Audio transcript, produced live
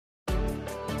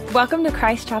Welcome to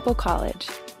Christ Chapel College,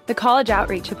 the college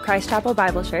outreach of Christ Chapel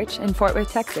Bible Church in Fort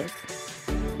Worth, Texas.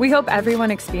 We hope everyone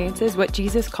experiences what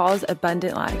Jesus calls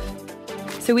abundant life.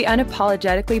 So we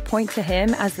unapologetically point to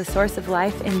him as the source of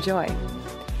life and joy.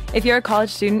 If you're a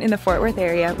college student in the Fort Worth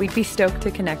area, we'd be stoked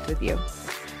to connect with you.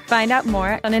 Find out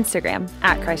more on Instagram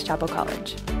at Christ Chapel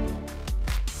College.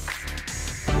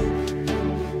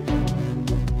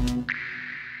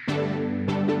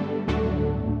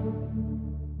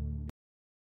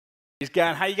 Praise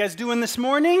God. How you guys doing this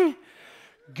morning?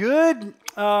 Good.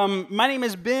 My name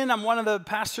is Ben. I'm one of the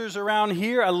pastors around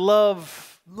here. I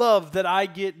love that I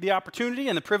get the opportunity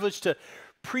and the privilege to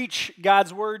preach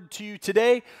God's word to you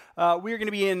today. We're going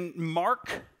to be in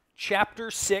Mark chapter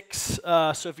 6.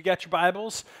 So if you got your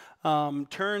Bibles,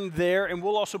 turn there, and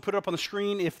we'll also put it up on the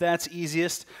screen if that's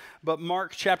easiest. But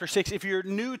Mark chapter 6. If you're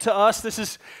new to us, this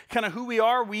is kind of who we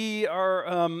are. We are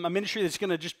a ministry that's going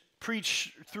to just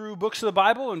preach through books of the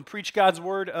Bible and preach God's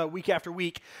word week after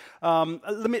week.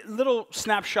 Little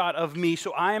snapshot of me.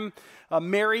 So I'm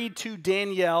married to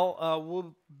Danielle.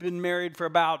 We've been married for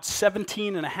about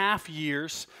 17 and a half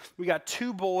years. We got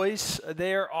two boys.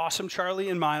 They're awesome, Charlie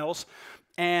and Miles.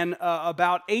 And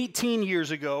about 18 years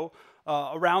ago,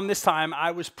 around this time, I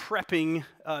was prepping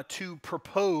to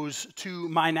propose to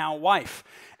my now wife.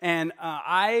 And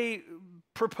I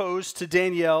proposed to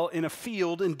Danielle in a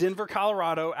field in Denver,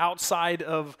 Colorado, outside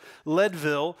of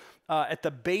Leadville, at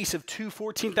the base of two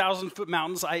 14,000-foot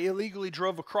mountains. I illegally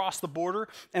drove across the border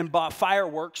and bought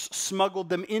fireworks, smuggled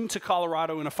them into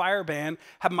Colorado in a fire ban,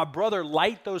 had my brother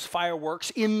light those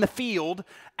fireworks in the field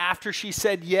after she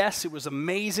said yes. It was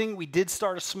amazing. We did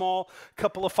start a small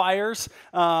couple of fires,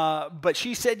 but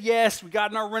she said yes. We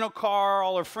got in our rental car.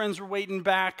 All our friends were waiting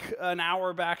back an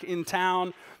hour back in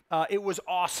town. It was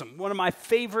awesome. One of my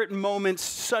favorite moments,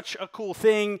 such a cool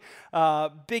thing.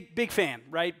 Big fan,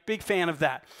 right? Big fan of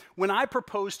that. When I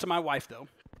proposed to my wife, though,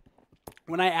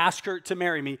 when I asked her to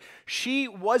marry me, she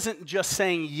wasn't just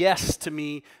saying yes to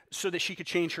me so that she could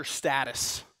change her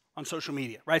status on social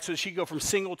media, right? So she could go from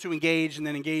single to engaged and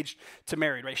then engaged to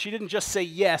married, right? She didn't just say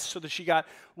yes so that she got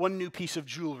one new piece of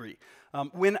jewelry.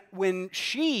 When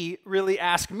she really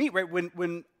asked me, right,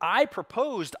 when I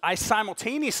proposed, I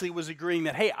simultaneously was agreeing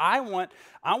that, hey, I want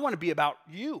to be about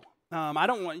you. I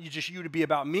don't want you to be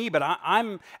about me, but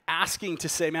I'm asking to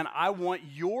say, man, I want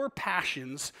your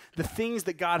passions, the things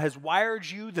that God has wired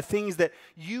you, the things that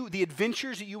the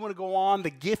adventures that you want to go on, the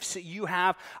gifts that you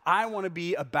have, I want to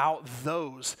be about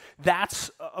those.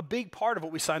 That's a big part of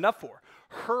what we signed up for.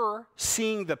 Her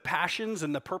seeing the passions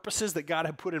and the purposes that God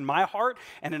had put in my heart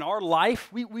and in our life,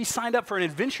 we signed up for an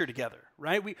adventure together,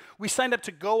 right? We signed up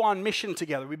to go on mission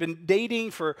together. We've been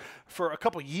dating for a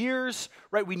couple years,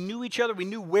 right? We knew each other. We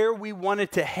knew where we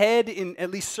wanted to head in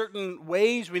at least certain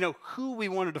ways. We know who we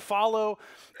wanted to follow.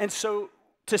 And so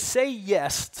to say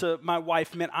yes to my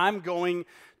wife meant I'm going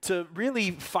to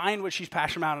really find what she's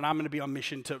passionate about, and I'm going to be on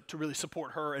mission to really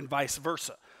support her and vice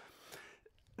versa.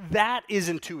 That is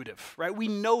intuitive, right? We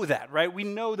know that, right? We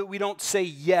know that we don't say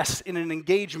yes in an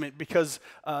engagement because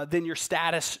then your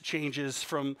status changes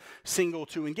from single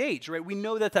to engaged, right? We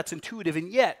know that that's intuitive, and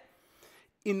yet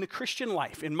in the Christian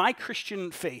life, in my Christian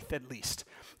faith at least,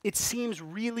 it seems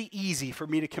really easy for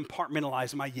me to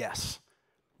compartmentalize my yes.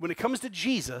 When it comes to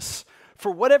Jesus,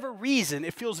 for whatever reason,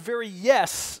 it feels very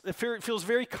it feels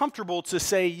very comfortable to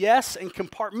say yes and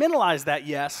compartmentalize that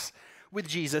yes with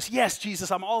Jesus. Yes,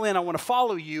 Jesus, I'm all in. I want to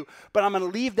follow you, but I'm going to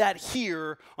leave that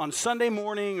here on Sunday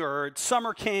morning or at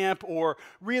summer camp or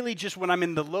really just when I'm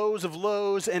in the lows of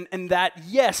lows, and that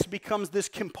yes becomes this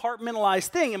compartmentalized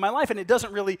thing in my life, and it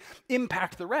doesn't really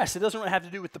impact the rest. It doesn't really have to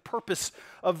do with the purpose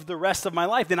of the rest of my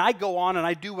life. Then I go on and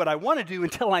I do what I want to do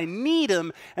until I need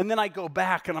him, and then I go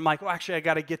back and I'm like, well, actually, I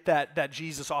got to get that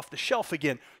Jesus off the shelf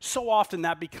again. So often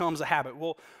that becomes a habit.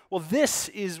 Well, this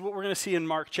is what we're going to see in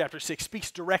Mark chapter 6, speaks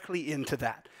directly into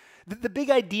that. The big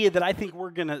idea that I think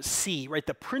we're going to see, right,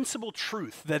 the principal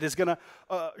truth that is going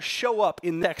to show up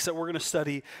in the text that we're going to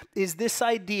study is this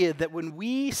idea that when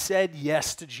we said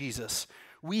yes to Jesus,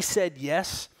 we said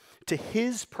yes to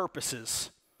his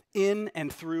purposes in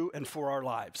and through and for our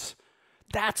lives.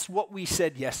 That's what we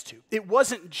said yes to. It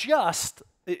wasn't just,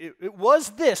 it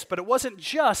was this, but it wasn't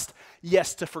just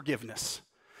yes to forgiveness.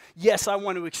 Yes, I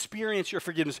want to experience your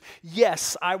forgiveness.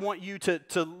 Yes, I want you to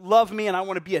love me, and I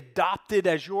want to be adopted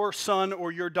as your son or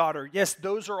your daughter. Yes,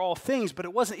 those are all things, but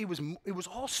it was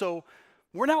also,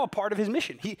 we're now a part of his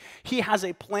mission. He has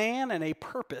a plan and a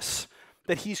purpose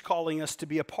that he's calling us to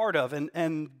be a part of.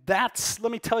 And that's,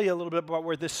 let me tell you a little bit about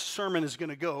where this sermon is going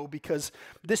to go, because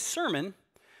this sermon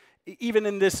even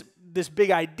in this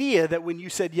big idea that when you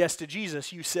said yes to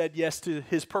Jesus, you said yes to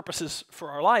his purposes for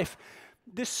our life,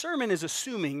 this sermon is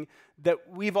assuming that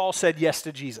we've all said yes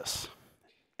to Jesus.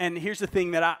 And here's the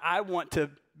thing that I want to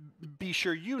be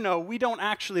sure you know, we don't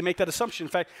actually make that assumption.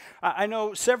 In fact, I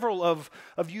know several of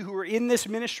you who are in this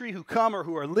ministry who come or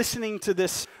who are listening to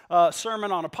this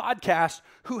sermon on a podcast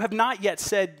who have not yet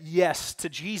said yes to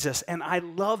Jesus. And I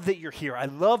love that you're here. I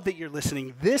love that you're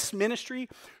listening. This ministry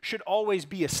should always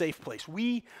be a safe place.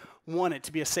 We want it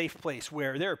to be a safe place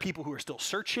where there are people who are still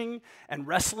searching and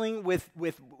wrestling with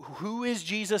who is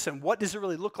Jesus and what does it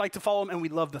really look like to follow him, and we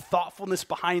love the thoughtfulness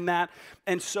behind that.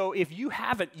 And so if you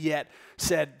haven't yet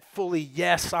said fully,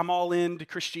 yes, I'm all into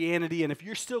Christianity, and if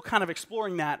you're still kind of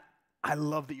exploring that, I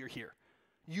love that you're here.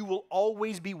 You will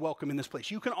always be welcome in this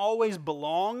place. You can always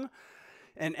belong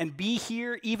and be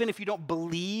here, even if you don't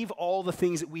believe all the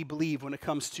things that we believe when it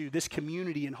comes to this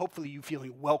community, and hopefully you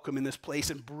feeling welcome in this place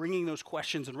and bringing those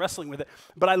questions and wrestling with it.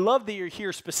 But I love that you're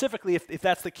here specifically if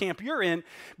that's the camp you're in,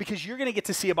 because you're going to get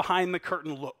to see a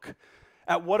behind-the-curtain look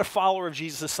at what a follower of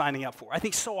Jesus is signing up for. I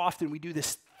think so often we do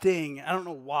this thing, I don't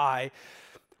know why,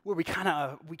 where we kind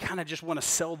of just want to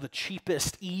sell the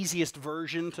cheapest, easiest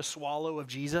version to swallow of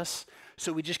Jesus.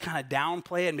 So we just kind of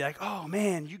downplay it and be like, oh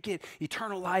man, you get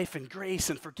eternal life and grace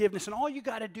and forgiveness, and all you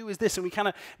got to do is this. And we kind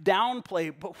of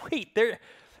downplay, but wait,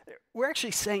 we're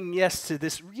actually saying yes to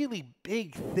this really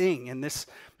big thing, and this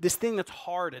thing that's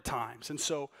hard at times. And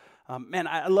so, man,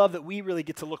 I love that we really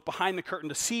get to look behind the curtain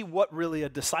to see what really a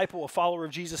disciple, a follower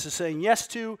of Jesus is saying yes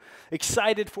to,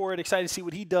 excited for it, excited to see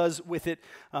what he does with it.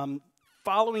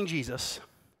 Following Jesus,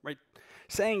 right?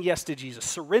 Saying yes to Jesus,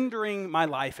 surrendering my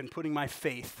life and putting my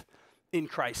faith in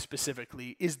Christ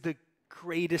specifically is the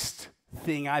greatest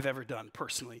thing I've ever done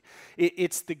personally.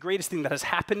 It's the greatest thing that has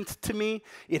happened to me.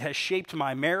 It has shaped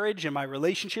my marriage and my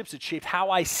relationships. It shaped how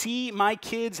I see my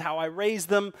kids, how I raise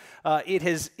them. It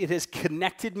has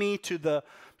connected me to the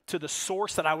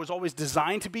source that I was always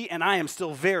designed to be, and I am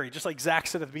still just like Zach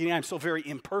said at the beginning, I'm still very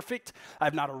imperfect.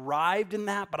 I've not arrived in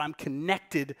that, but I'm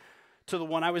connected to the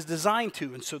one I was designed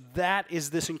to. And so that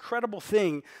is this incredible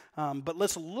thing. But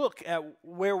let's look at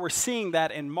where we're seeing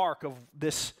that in Mark of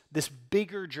this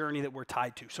bigger journey that we're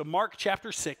tied to. So Mark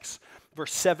chapter 6,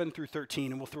 verse 7 through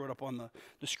 13, and we'll throw it up on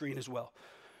the screen as well.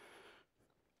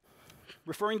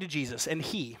 Referring to Jesus, and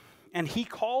he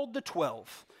called the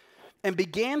 12 and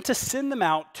began to send them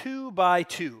out 2 by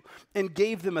 2 and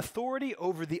gave them authority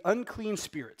over the unclean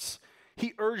spirits.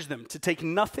 He urged them to take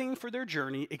nothing for their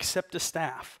journey except a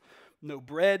staff, no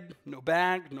bread, no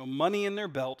bag, no money in their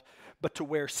belt, but to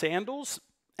wear sandals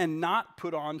and not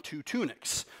put on 2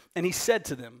 tunics. And he said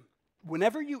to them,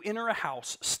 whenever you enter a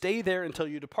house, stay there until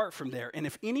you depart from there. And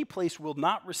if any place will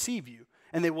not receive you,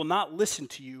 and they will not listen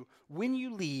to you, when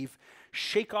you leave,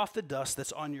 shake off the dust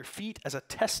that's on your feet as a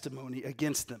testimony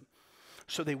against them.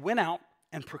 So they went out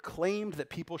and proclaimed that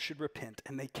people should repent,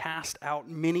 and they cast out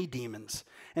many demons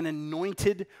and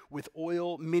anointed with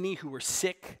oil many who were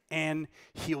sick and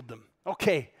healed them.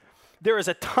 Okay, there is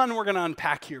a ton we're going to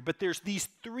unpack here, but there's these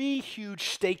 3 huge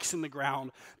stakes in the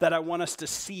ground that I want us to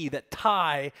see that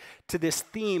tie to this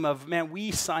theme of, man, we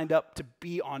signed up to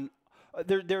be on,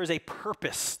 there is a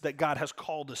purpose that God has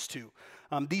called us to.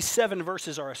 These 7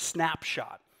 verses are a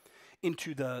snapshot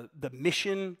into the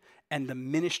mission and the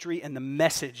ministry and the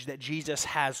message that Jesus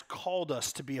has called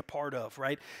us to be a part of,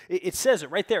 right? It says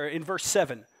it right there in verse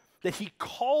 7, that he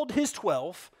called his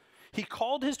 12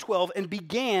 and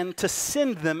began to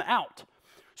send them out.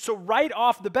 So right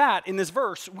off the bat in this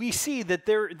verse, we see that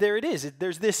there it is.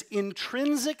 There's this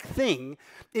intrinsic thing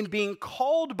in being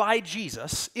called by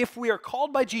Jesus. If we are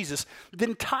called by Jesus,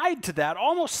 then tied to that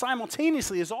almost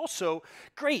simultaneously is also,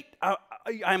 great,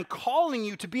 I'm calling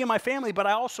you to be in my family, but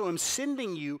I also am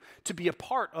sending you to be a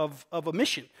part of a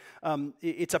mission.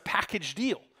 It's a package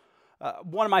deal.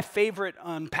 One of my favorite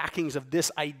unpackings of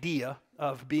this idea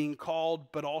of being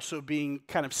called but also being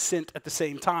kind of sent at the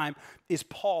same time is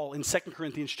Paul in 2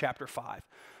 Corinthians chapter 5.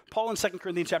 Paul in 2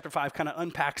 Corinthians chapter 5 kind of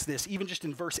unpacks this, even just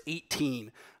in verse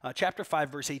 18. Chapter 5,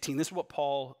 verse 18, this is what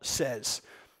Paul says.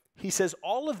 He says,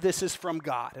 all of this is from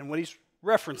God. And what he's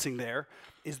referencing there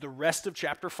is the rest of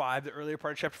chapter 5, the earlier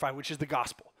part of chapter 5, which is the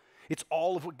gospel. It's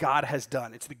all of what God has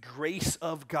done. It's the grace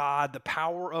of God, the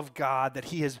power of God, that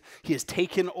he has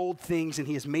taken old things and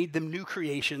he has made them new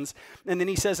creations. And then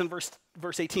he says in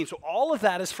verse 18, so all of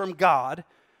that is from God,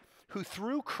 who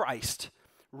through Christ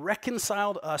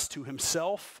reconciled us to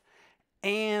himself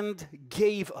and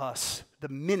gave us the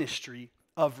ministry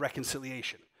of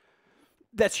reconciliation.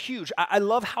 That's huge. I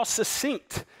love how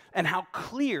succinct and how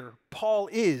clear Paul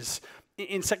is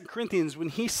in 2 Corinthians when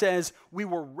he says we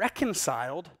were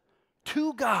reconciled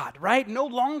to God, right? No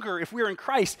longer, if we're in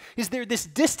Christ, is there this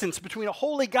distance between a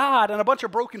holy God and a bunch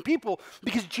of broken people,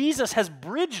 because Jesus has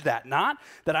bridged that. Not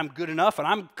that I'm good enough and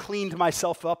I'm cleaned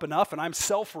myself up enough and I'm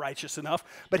self-righteous enough,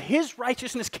 but his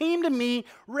righteousness came to me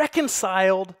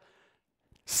reconciled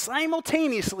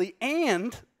simultaneously,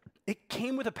 and it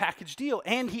came with a package deal.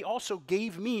 And he also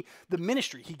gave me the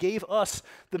ministry. He gave us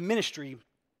the ministry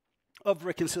of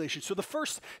reconciliation. So the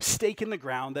first stake in the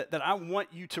ground that I want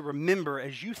you to remember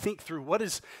as you think through what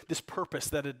is this purpose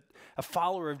that a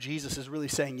follower of Jesus is really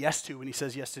saying yes to when he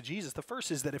says yes to Jesus. The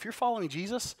first is that if you're following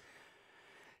Jesus,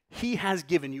 he has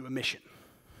given you a mission.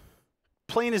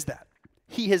 Plain as that.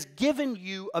 He has given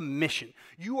you a mission.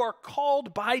 You are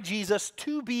called by Jesus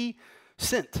to be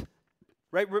sent.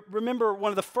 Right? Remember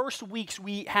one of the first weeks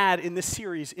we had in this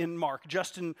series in Mark,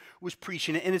 Justin was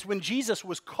preaching it, and it's when Jesus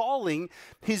was calling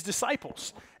his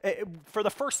disciples for the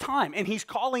first time. And he's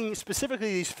calling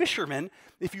specifically these fishermen,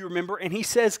 if you remember, and he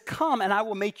says, "Come and I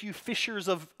will make you fishers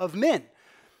of men."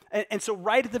 And so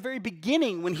right at the very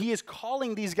beginning, when he is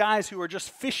calling these guys who are just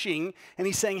fishing, and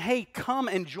he's saying, "Hey, come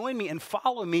and join me and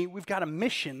follow me, we've got a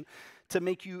mission to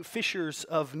make you fishers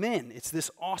of men." It's this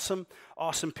awesome,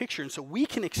 awesome picture. And so we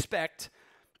can expect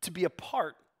to be a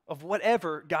part of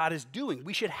whatever God is doing.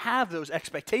 We should have those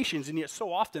expectations, and yet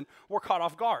so often we're caught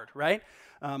off guard, right?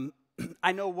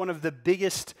 I know one of the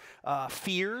biggest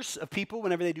fears of people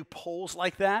whenever they do polls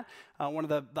like that, one of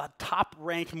the top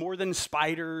ranked, more than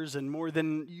spiders and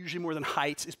usually more than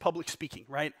heights, is public speaking,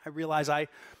 right? I realize I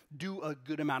do a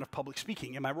good amount of public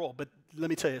speaking in my role, but let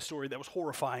me tell you a story that was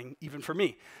horrifying even for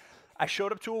me. I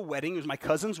showed up to a wedding. It was my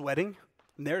cousin's wedding.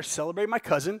 I'm there to celebrate my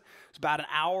cousin. It's about an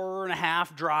hour and a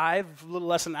half drive, a little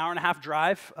less than an hour and a half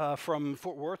drive from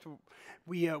Fort Worth.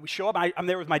 We show up. I'm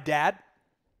there with my dad.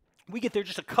 We get there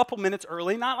just a couple minutes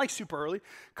early, not like super early,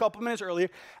 a couple minutes earlier.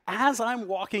 As I'm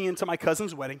walking into my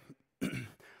cousin's wedding,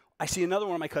 I see another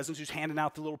one of my cousins who's handing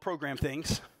out the little program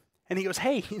things. And he goes,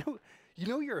 "Hey, you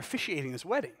know you're officiating this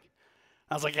wedding."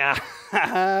 I was like,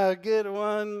 "Ah, good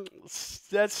one.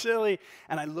 That's silly."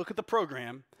 And I look at the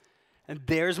program, and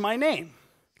there's my name.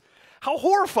 How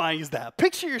horrifying is that?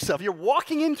 Picture yourself. You're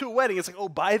walking into a wedding. It's like, oh,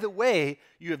 by the way,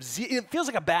 you have it feels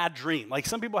like a bad dream. Like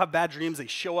some people have bad dreams. They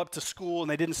show up to school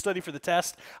and they didn't study for the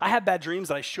test. I have bad dreams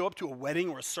that I show up to a wedding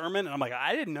or a sermon and I'm like,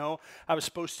 I didn't know I was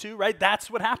supposed to, right?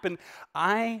 That's what happened.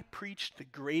 I preached the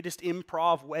greatest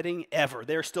improv wedding ever.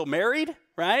 They're still married,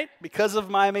 right? Because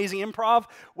of my amazing improv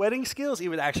wedding skills. It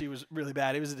was really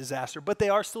bad. It was a disaster. But they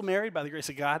are still married by the grace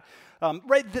of God.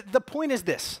 Right? The point is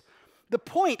this. The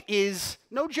point is,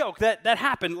 no joke, that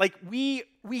happened. Like, we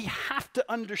have to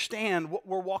understand what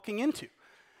we're walking into.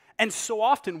 And so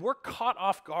often, we're caught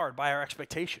off guard by our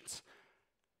expectations.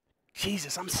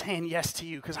 Jesus, I'm saying yes to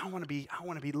you because I want to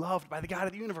be loved by the God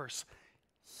of the universe.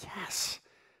 Yes.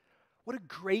 What a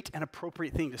great and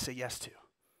appropriate thing to say yes to.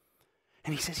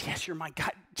 And he says, yes, you're my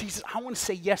God. Jesus, I want to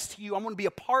say yes to you. I want to be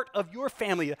a part of your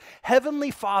family.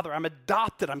 Heavenly Father, I'm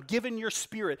adopted. I'm given your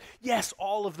spirit. Yes,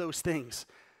 all of those things.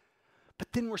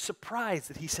 But then we're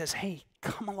surprised that he says, hey,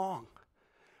 come along.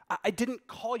 I didn't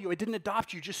call you. I didn't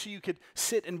adopt you just so you could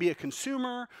sit and be a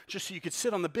consumer, just so you could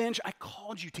sit on the bench. I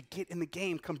called you to get in the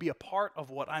game, come be a part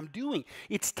of what I'm doing.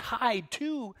 It's tied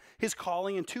to his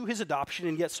calling and to his adoption,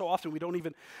 and yet so often we don't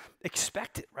even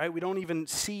expect it, right? We don't even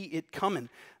see it coming,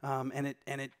 and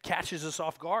it catches us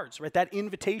off guard, right? That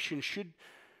invitation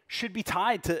should be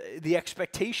tied to the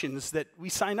expectations that we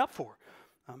sign up for.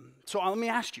 So let me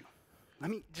ask you. Let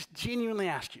me just genuinely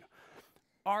ask you,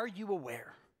 are you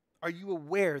aware? Are you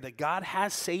aware that God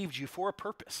has saved you for a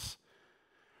purpose?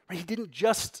 Right? He didn't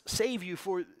just save you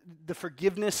for the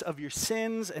forgiveness of your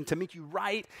sins and to make you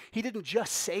right. He didn't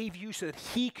just save you so that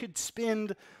he could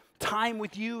spend time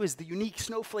with you as the unique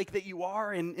snowflake that you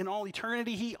are in all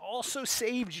eternity. He also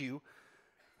saved you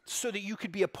so that you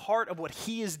could be a part of what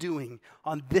he is doing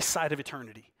on this side of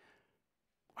eternity.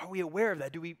 Are we aware of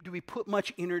that? Do we put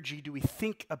much energy? Do we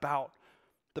think about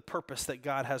the purpose that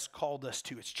God has called us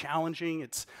to? It's challenging.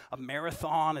 It's a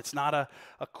marathon. It's not a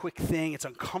quick thing. It's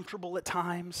uncomfortable at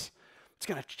times. It's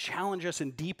going to challenge us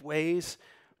in deep ways,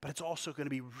 but it's also going to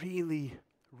be really,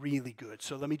 really good.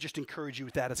 So let me just encourage you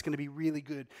with that. It's going to be really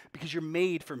good because you're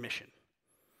made for mission.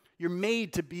 You're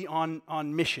made to be on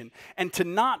mission. And to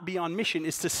not be on mission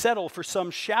is to settle for some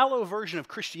shallow version of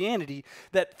Christianity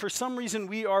that for some reason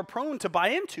we are prone to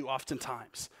buy into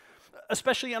oftentimes.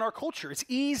 Especially in our culture. It's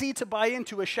easy to buy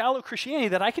into a shallow Christianity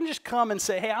that I can just come and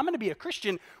say, hey, I'm going to be a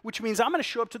Christian, which means I'm going to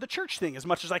show up to the church thing as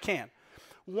much as I can.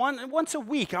 Once a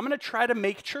week, I'm going to try to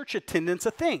make church attendance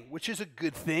a thing, which is a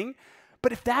good thing.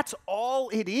 But if that's all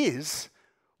it is,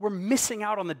 we're missing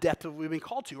out on the depth of what we've been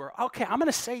called to. Or, okay, I'm going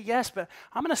to say yes, but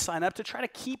I'm going to sign up to try to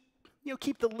keep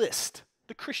the list,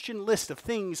 the Christian list of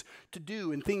things to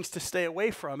do and things to stay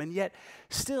away from. And yet,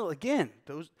 still, again,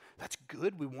 that's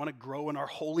good. We want to grow in our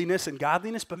holiness and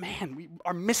godliness, but man, we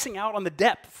are missing out on the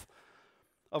depth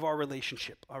of our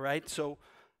relationship, all right? So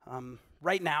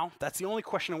right now, that's the only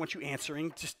question I want you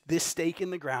answering, just this stake in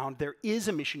the ground. There is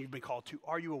a mission you've been called to.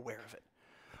 Are you aware of it?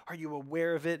 Are you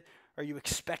aware of it? Are you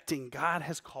expecting God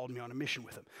has called me on a mission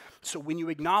with him? So when you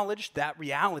acknowledge that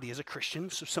reality as a Christian,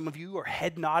 so some of you are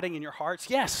head nodding in your hearts,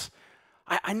 yes,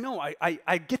 I know,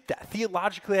 I get that.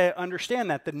 Theologically, I understand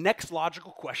that. The next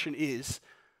logical question is,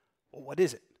 well, what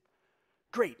is it?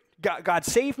 Great. God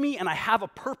saved me, and I have a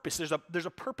purpose. There's a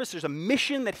purpose. There's a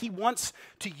mission that he wants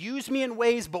to use me in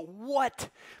ways, but what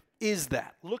is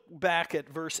that? Look back at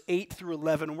verse 8 through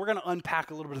 11, and we're going to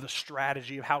unpack a little bit of the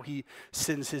strategy of how he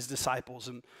sends his disciples,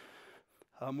 and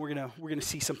we're gonna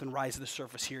see something rise to the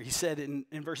surface here. He said in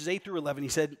verses 8 through 11, he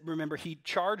said, remember, he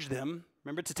charged them,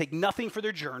 to take nothing for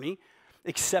their journey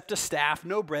except a staff,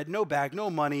 no bread, no bag, no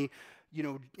money,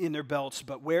 in their belts,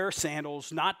 but wear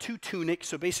sandals, not 2 tunics.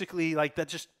 So basically, that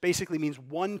just basically means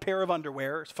 1 pair of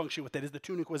underwear. It's functionally what that is. The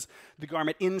tunic was the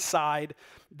garment inside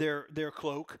their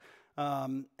cloak.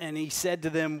 And he said to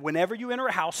them, whenever you enter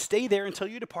a house, stay there until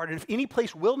you depart. And if any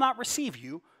place will not receive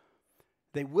you,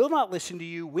 they will not listen to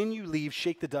you. When you leave,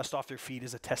 shake the dust off their feet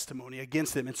as a testimony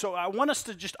against them. And so I want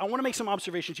to make some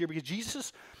observations here, because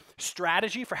Jesus'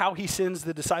 strategy for how he sends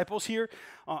the disciples here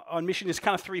on mission is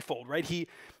kind of threefold, right? He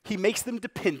makes them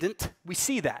dependent. We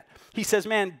see that. He says,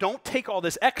 man, don't take all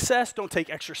this excess. Don't take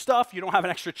extra stuff. You don't have an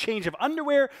extra change of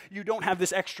underwear. You don't have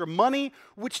this extra money,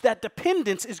 which that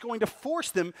dependence is going to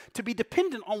force them to be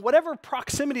dependent on whatever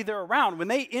proximity they're around. When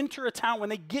they enter a town, when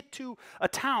they get to a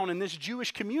town in this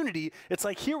Jewish community, it's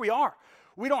like, here we are.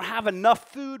 We don't have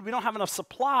enough food. We don't have enough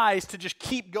supplies to just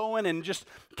keep going and just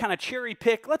kind of cherry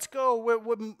pick. Let's go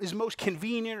what is most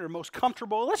convenient or most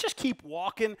comfortable. Let's just keep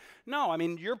walking. No, I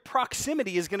mean, your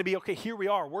proximity is going to be, okay, here we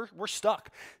are. We're stuck.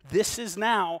 This is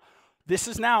now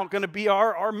going to be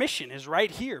our mission is right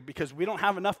here, because we don't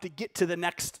have enough to get to the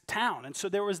next town. And so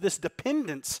there was this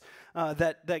dependence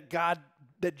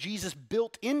that Jesus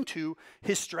built into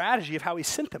his strategy of how he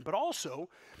sent them. But also,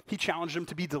 he challenged them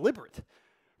to be deliberate.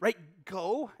 Right?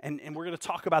 Go, and we're going to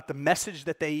talk about the message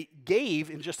that they gave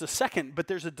in just a second, but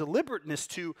there's a deliberateness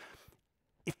to,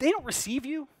 if they don't receive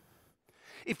you,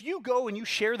 if you go and you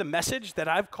share the message that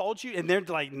I've called you and they're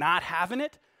not having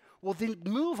it, well, then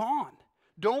move on.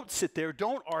 Don't sit there,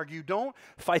 don't argue, don't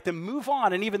fight them, move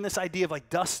on. And even this idea of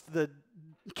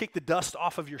kick the dust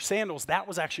off of your sandals, that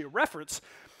was actually a reference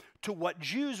to what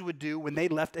Jews would do when they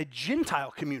left a Gentile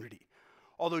community.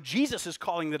 Although Jesus is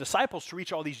calling the disciples to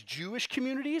reach all these Jewish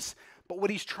communities, but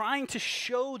what he's trying to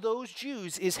show those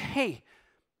Jews is, hey,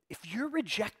 if you're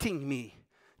rejecting me,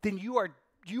 then you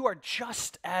are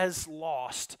just as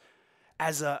lost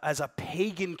as a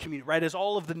pagan community, right? As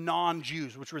all of the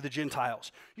non-Jews, which were the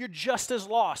Gentiles. You're just as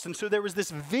lost. And so there was this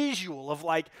visual of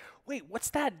wait, what's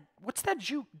that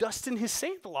Jew dusting his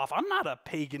sandal off? I'm not a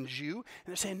pagan Jew. And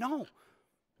they're saying, no.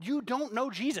 You don't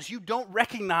know Jesus. You don't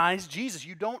recognize Jesus.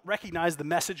 You don't recognize the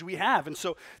message we have. And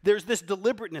so there's this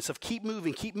deliberateness of keep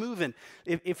moving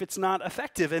if it's not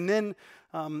effective. And then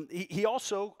he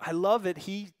also, I love it,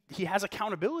 he has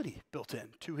accountability built in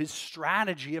to his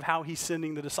strategy of how he's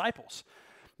sending the disciples.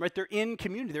 Right? They're in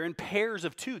community. They're in pairs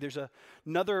of 2. There's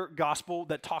another gospel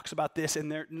that talks about this,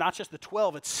 and they're not just the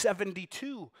 12, it's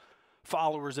 72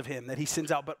 followers of him that he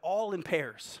sends out, but all in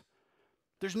pairs.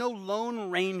 There's no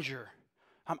lone ranger.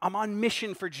 I'm on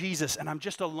mission for Jesus, and I'm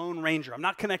just a lone ranger. I'm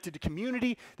not connected to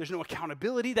community. There's no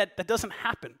accountability. That doesn't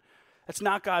happen. That's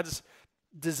not God's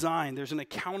design. There's an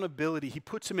accountability. He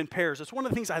puts them in pairs. That's one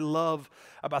of the things I love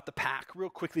about the Pack. Real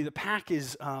quickly, the Pack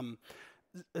is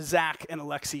Zach and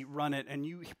Alexi run it, and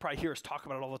you probably hear us talk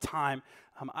about it all the time.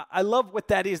 I love what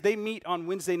that is. They meet on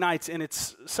Wednesday nights, and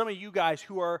it's some of you guys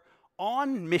who are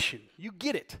on mission. You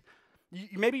get it.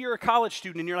 Maybe you're a college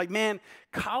student and you're like, man,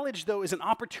 college, though, is an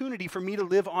opportunity for me to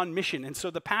live on mission. And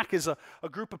so the Pack is a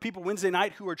group of people Wednesday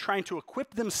night who are trying to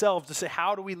equip themselves to say,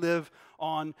 how do we live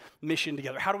on mission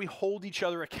together? How do we hold each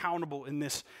other accountable in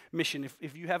this mission?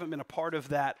 If you haven't been a part of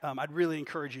that, I'd really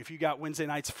encourage you. If you got Wednesday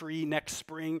nights free next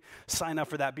spring, sign up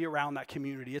for that. Be around that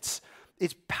community. It's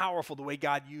powerful the way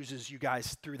God uses you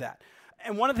guys through that.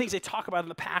 And one of the things they talk about in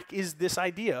the Pack is this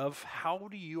idea of how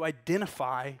do you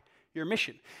identify your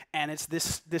mission. And it's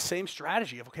this same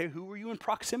strategy of, okay, who are you in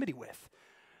proximity with?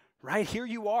 right? Here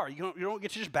you are. You don't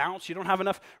get to just bounce. You don't have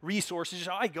enough resources.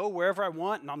 Just, I go wherever I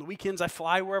want, and on the weekends I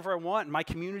fly wherever I want, and my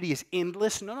community is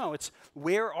endless. No, it's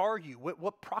where are you?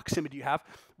 What proximity do you have?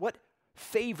 What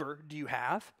favor do you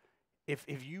have? If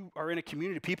you are in a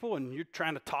community of people and you're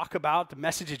trying to talk about the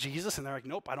message of Jesus and they're like,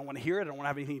 nope, I don't want to hear it. I don't want to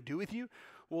have anything to do with you.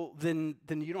 Well, then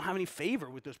you don't have any favor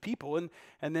with those people.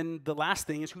 And then the last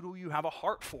thing is, who do you have a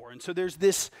heart for? And so there's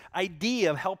this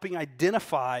idea of helping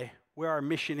identify where our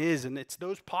mission is, and it's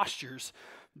those postures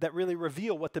that really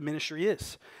reveal what the ministry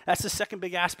is. That's the second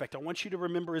big aspect I want you to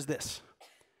remember is this.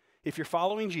 If you're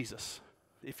following Jesus,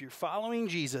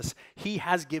 he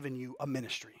has given you a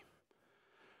ministry,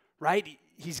 right?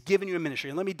 He's given you a ministry.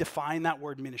 And let me define that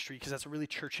word ministry because that's a really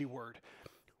churchy word.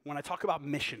 When I talk about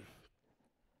mission,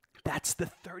 that's the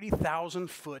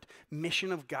 30,000-foot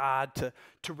mission of God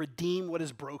to redeem what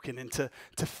is broken and to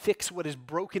fix what is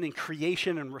broken in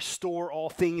creation and restore all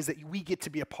things that we get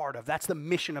to be a part of. That's the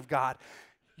mission of God.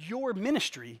 Your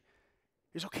ministry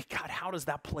is, okay, God, how does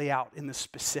that play out in the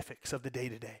specifics of the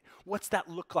day-to-day? What's that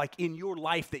look like in your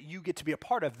life that you get to be a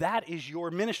part of? That is your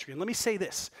ministry. And let me say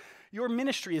this. Your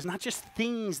ministry is not just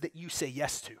things that you say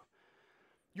yes to.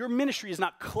 Your ministry is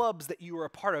not clubs that you are a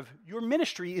part of. Your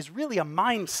ministry is really a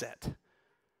mindset.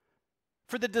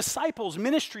 For the disciples,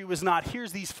 ministry was not,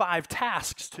 here's these 5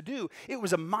 tasks to do. It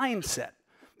was a mindset.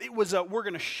 It was we're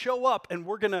going to show up and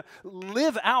we're going to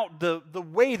live out the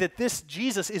way that this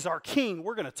Jesus is our king.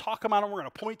 We're going to talk about him. We're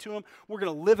going to point to him. We're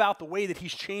going to live out the way that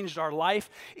he's changed our life.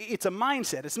 It's a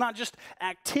mindset. It's not just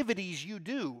activities you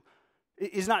do.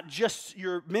 It's not just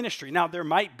your ministry. Now, there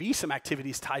might be some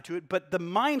activities tied to it, but the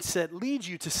mindset leads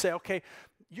you to say, okay,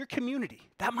 your community,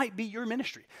 that might be your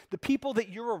ministry. The people that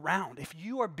you're around, if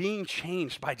you are being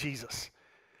changed by Jesus,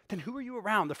 then who are you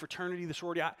around? The fraternity, the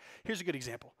sorority. Here's a good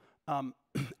example.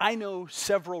 I know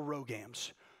several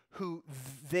Rogams who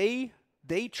they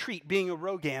treat being a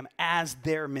Rogam as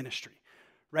their ministry,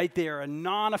 right? They are a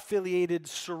non-affiliated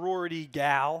sorority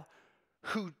gal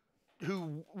who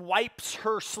wipes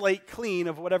her slate clean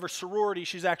of whatever sorority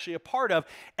she's actually a part of,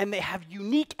 and they have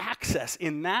unique access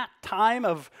in that time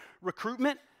of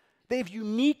recruitment. They have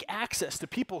unique access to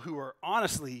people who are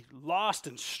honestly lost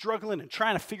and struggling and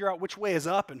trying to figure out which way is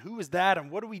up and who is that and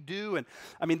what do we do. And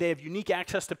I mean, they have unique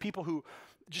access to people who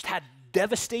just had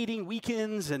devastating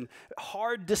weekends and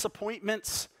hard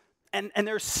disappointments. And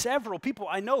there's several people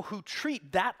I know who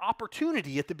treat that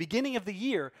opportunity at the beginning of the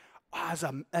year as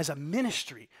a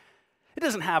ministry. It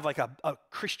doesn't have like a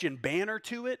Christian banner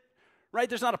to it, right?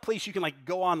 There's not a place you can like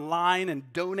go online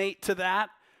and donate to that,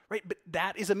 right? But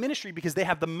that is a ministry because they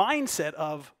have the mindset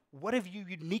of where have you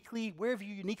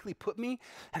uniquely put me,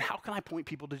 and how can I point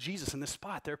people to Jesus in this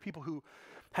spot? There are people who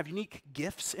have unique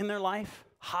gifts in their life,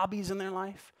 hobbies in their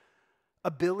life,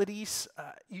 abilities.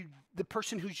 The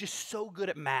person who's just so good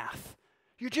at math.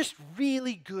 You're just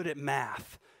really good at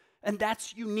math, and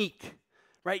that's unique,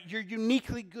 right? You're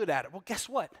uniquely good at it. Well, guess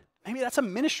what? Maybe that's a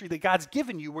ministry that God's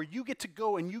given you where you get to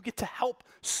go and you get to help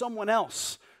someone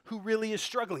else who really is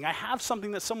struggling. I have something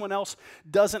that someone else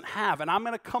doesn't have, and I'm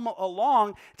going to come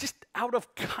along just out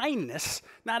of kindness,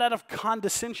 not out of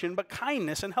condescension, but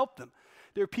kindness, and help them.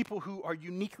 There are people who are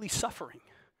uniquely suffering,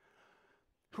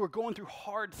 who are going through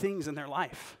hard things in their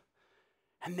life,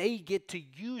 and they get to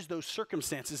use those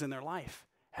circumstances in their life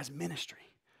as ministry.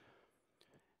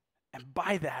 And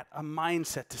by that, a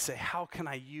mindset to say, how can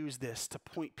I use this to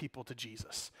point people to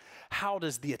Jesus? How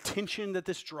does the attention that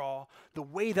this draw, the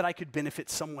way that I could benefit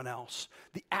someone else,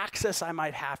 the access I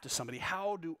might have to somebody,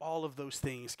 how do all of those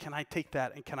things, can I take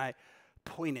that and can I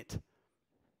point it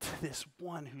to this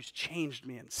one who's changed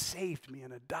me and saved me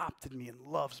and adopted me and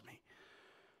loves me?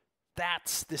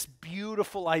 That's this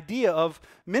beautiful idea of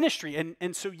ministry.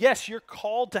 And so, yes, you're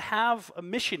called to have a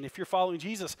mission if you're following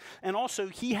Jesus. And also,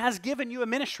 he has given you a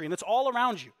ministry, and it's all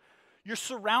around you. You're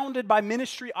surrounded by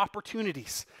ministry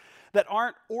opportunities that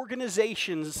aren't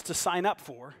organizations to sign up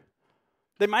for.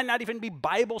 They might not even be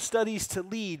Bible studies to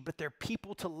lead, but they're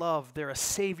people to love. They're a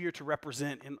Savior to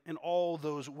represent in all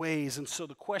those ways. And so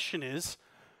the question is,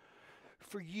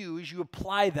 for you, as you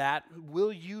apply that,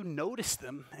 will you notice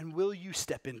them and will you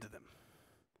step into them?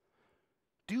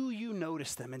 Do you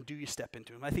notice them and do you step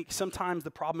into them? I think sometimes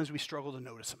the problem is we struggle to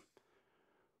notice them.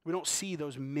 We don't see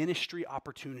those ministry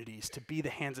opportunities to be the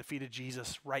hands and feet of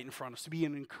Jesus right in front of us, to be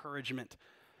an encouragement,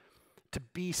 to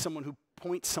be someone who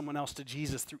points someone else to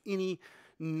Jesus through any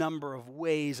number of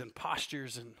ways and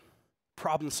postures and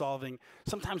problem solving.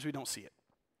 Sometimes we don't see it.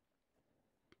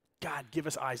 God, give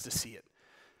us eyes to see it.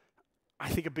 I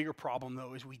think a bigger problem,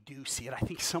 though, is we do see it. I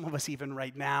think some of us even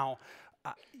right now,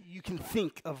 you can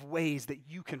think of ways that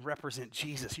you can represent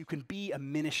Jesus. You can be a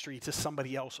ministry to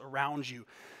somebody else around you.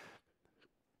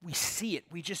 we see it.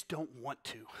 We just don't want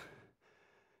to.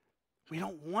 We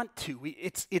don't want to.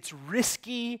 It's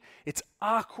risky. It's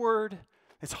awkward.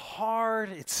 It's hard.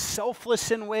 It's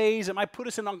selfless in ways. It might put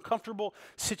us in uncomfortable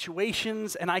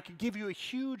situations. And I could give you a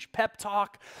huge pep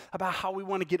talk about how we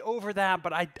want to get over that.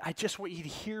 But I just want you to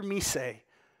hear me say,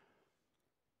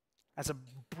 as a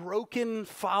broken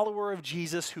follower of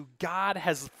Jesus who God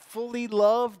has fully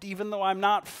loved, even though I'm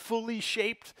not fully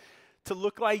shaped to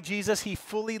look like Jesus, he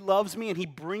fully loves me and he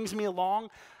brings me along.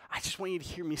 I just want you to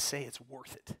hear me say it's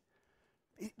worth it.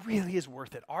 It really is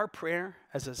worth it. Our prayer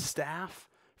as a staff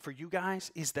for you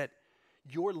guys is that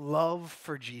your love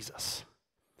for Jesus,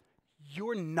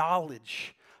 your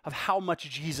knowledge of how much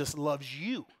Jesus loves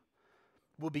you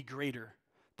will be greater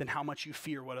than how much you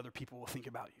fear what other people will think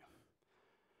about you.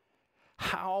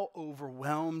 How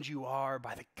overwhelmed you are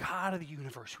by the God of the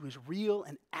universe who is real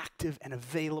and active and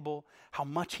available, how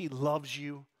much he loves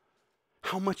you,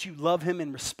 how much you love him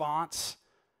in response,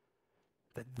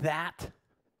 that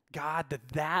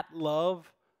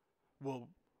love will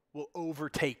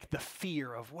overtake the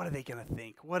fear of what are they going to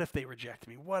think? What if they reject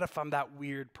me? What if I'm that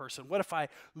weird person? What if I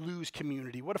lose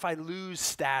community? What if I lose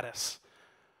status?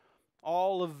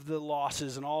 All of the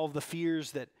losses and all of the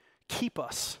fears that keep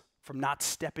us from not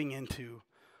stepping into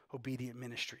obedient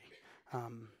ministry.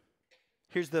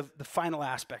 Here's the final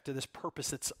aspect of this purpose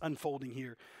that's unfolding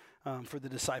here for the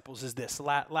disciples is this. The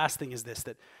last thing is this,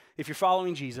 that if you're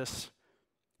following Jesus,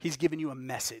 he's given you a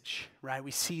message, right? We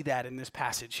see that in this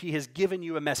passage. He has given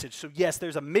you a message. So yes,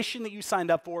 there's a mission that you signed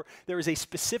up for. There is a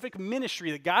specific ministry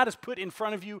that God has put in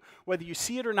front of you, whether you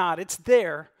see it or not, it's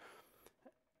there.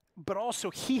 But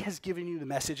also he has given you the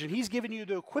message and he's given you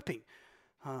the equipping.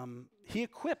 He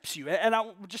equips you. And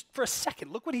just for a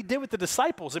second, look what he did with the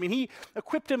disciples. I mean, he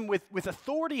equipped them with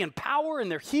authority and power, and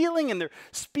they're healing, and they're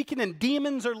speaking, and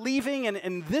demons are leaving.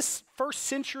 And this first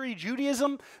century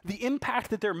Judaism, the impact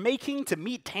that they're making to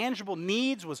meet tangible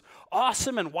needs was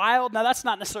awesome and wild. Now, that's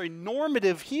not necessarily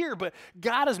normative here, but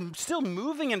God is still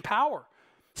moving in power,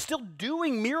 still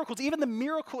doing miracles, even the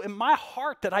miracle in my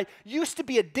heart that I used to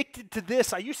be addicted to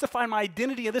this. I used to find my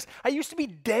identity in this. I used to be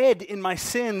dead in my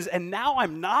sins, and now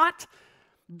I'm not.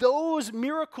 Those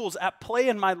miracles at play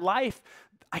in my life,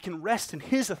 I can rest in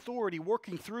his authority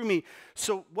working through me.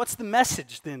 So what's the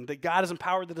message then that God has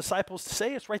empowered the disciples to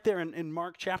say? It's right there in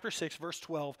Mark chapter 6, verse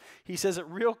 12. He says it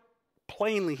real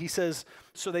plainly. He says,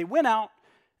 so they went out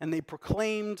and they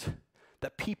proclaimed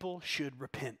that people should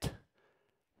repent.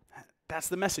 That's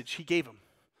the message he gave them.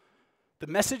 The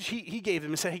message he gave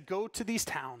them, he said, hey, go to these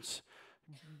towns,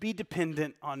 be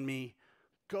dependent on me,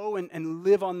 go and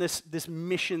live on this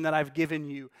mission that I've given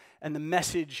you. And the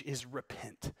message is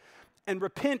repent. And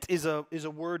repent is a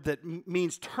word that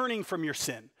means turning from your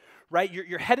sin, right?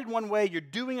 You're headed one way, you're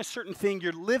doing a certain thing,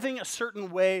 you're living a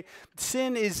certain way.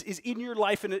 Sin is in your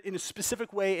life in a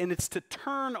specific way, and it's to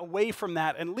turn away from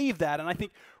that and leave that. And I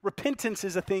think repentance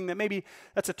is a thing that maybe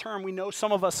that's a term we know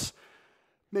some of us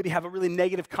maybe have a really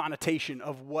negative connotation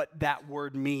of what that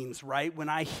word means, right? When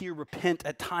I hear repent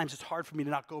at times, it's hard for me to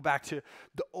not go back to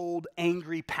the old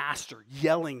angry pastor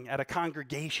yelling at a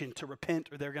congregation to repent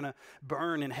or they're going to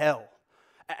burn in hell.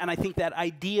 And I think that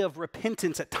idea of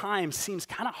repentance at times seems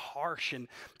kind of harsh and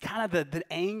kind of the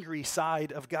angry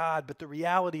side of God. But the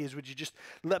reality is, would you just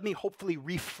let me hopefully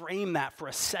reframe that for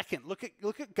a second? Look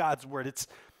at God's word.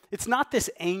 It's not this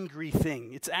angry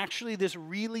thing. It's actually this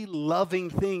really loving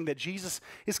thing that Jesus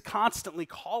is constantly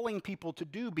calling people to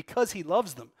do because he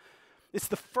loves them. It's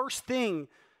the first thing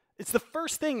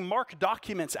Mark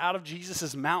documents out of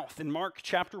Jesus' mouth in Mark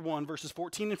chapter 1, verses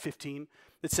 14 and 15.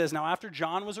 It says, now after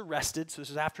John was arrested, so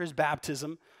this is after his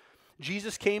baptism,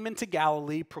 Jesus came into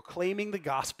Galilee proclaiming the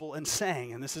gospel and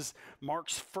saying, and this is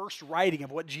Mark's first writing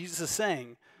of what Jesus is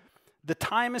saying, the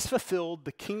time is fulfilled,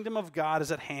 the kingdom of God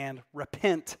is at hand,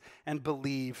 repent and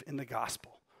believe in the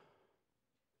gospel.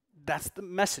 That's the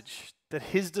message that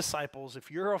his disciples,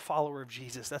 if you're a follower of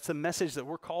Jesus, that's the message that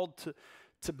we're called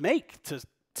to make, to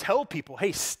tell people,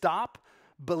 hey, stop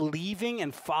believing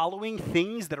and following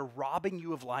things that are robbing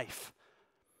you of life.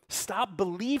 Stop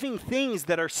believing things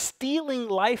that are stealing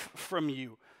life from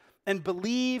you, and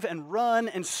believe and run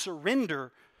and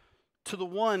surrender to the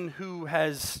one who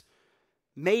has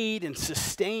made and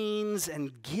sustains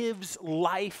and gives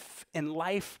life and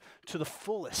life to the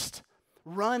fullest.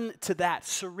 Run to that.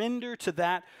 Surrender to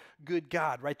that good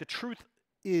God, right? The truth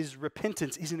is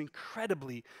repentance is an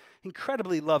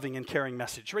incredibly loving and caring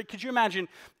message, right? Could you imagine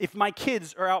if my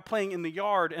kids are out playing in the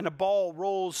yard and a ball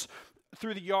rolls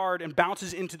through the yard and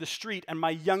bounces into the street and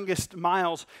my youngest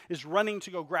Miles is running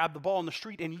to go grab the ball in the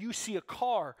street and you see a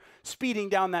car speeding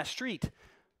down that street?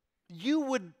 you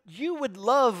would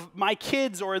love my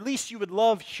kids, or at least you would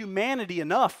love humanity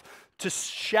enough to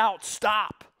shout,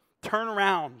 stop, turn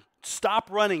around, stop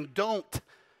running, don't.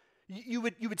 You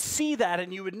would see that,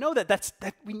 and you would know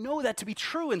that we know that to be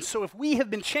true. And so if we have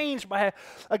been changed by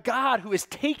a God who has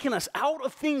taken us out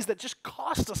of things that just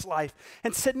cost us life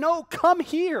and said, no, come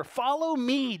here, follow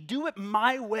me, do it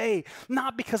my way,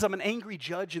 not because I'm an angry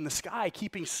judge in the sky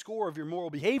keeping score of your moral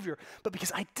behavior, but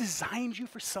because I designed you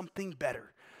for something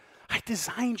better. I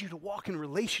designed you to walk in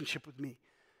relationship with me,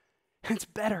 and it's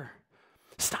better.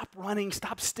 Stop running,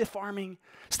 stop stiff-arming,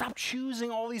 stop choosing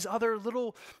all these other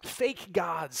little fake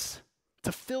gods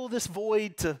to fill this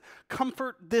void, to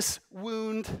comfort this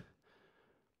wound,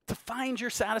 to find your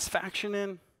satisfaction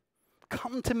in.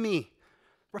 Come to me.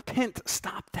 Repent,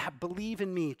 stop that, believe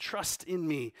in me, trust in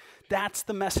me. That's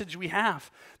the message we have.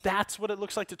 That's what it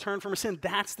looks like to turn from a sin.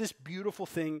 That's this beautiful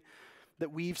thing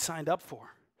that we've signed up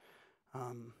for.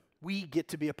 We get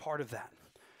to be a part of that.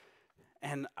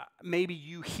 And maybe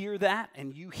you hear that,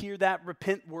 and you hear that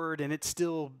repent word, and it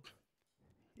still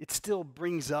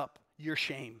brings up your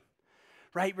shame,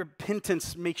 right?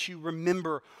 Repentance makes you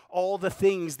remember all the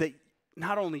things that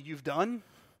not only you've done,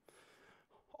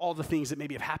 all the things that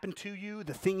maybe have happened to you,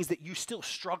 the things that you still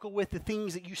struggle with, the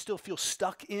things that you still feel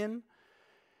stuck in.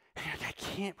 And you're like,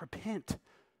 I can't repent.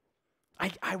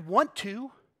 I want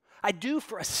to. I do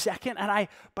for a second,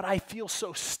 but I feel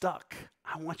so stuck.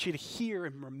 I want you to hear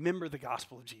and remember the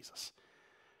gospel of Jesus.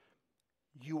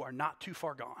 You are not too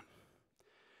far gone.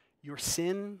 Your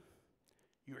sin,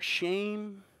 your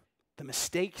shame, the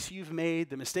mistakes you've made,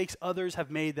 the mistakes others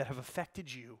have made that have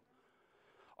affected you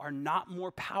are not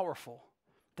more powerful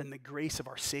than the grace of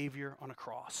our Savior on a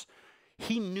cross.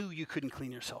 He knew you couldn't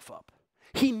clean yourself up.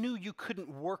 He knew you couldn't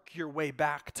work your way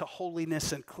back to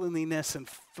holiness and cleanliness and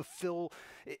fulfill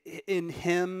in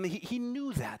him. He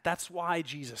knew that. That's why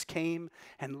Jesus came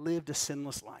and lived a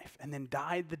sinless life and then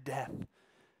died the death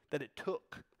that it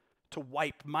took to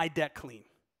wipe my debt clean.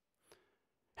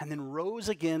 And then rose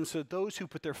again so that those who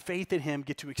put their faith in him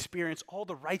get to experience all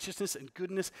the righteousness and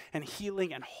goodness and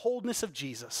healing and wholeness of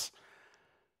Jesus.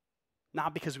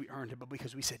 Not because we earned it, but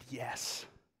because we said, yes,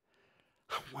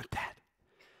 I want that.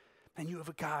 And you have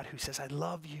a God who says, I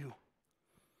love you.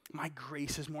 My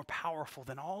grace is more powerful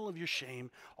than all of your shame,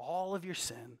 all of your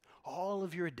sin, all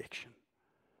of your addiction.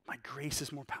 My grace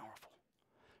is more powerful.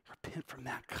 Repent from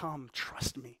that. Come,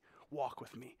 trust me, walk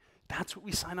with me. That's what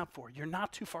we sign up for. You're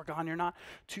not too far gone. You're not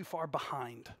too far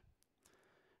behind.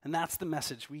 And that's the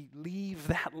message. We leave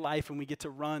that life and we get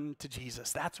to run to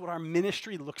Jesus. That's what our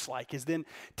ministry looks like, is then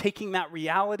taking that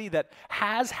reality that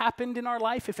has happened in our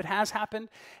life, if it has happened,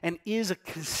 and is a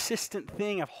consistent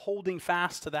thing of holding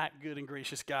fast to that good and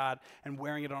gracious God and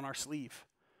wearing it on our sleeve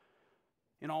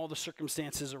in all the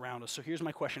circumstances around us. So here's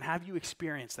my question. Have you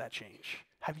experienced that change?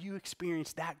 Have you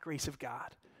experienced that grace of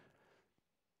God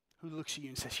who looks at you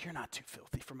and says, you're not too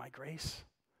filthy for my grace?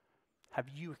 Have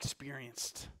you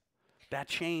experienced that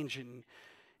change?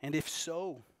 And if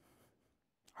so,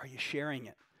 are you sharing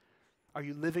it? Are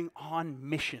you living on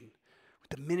mission with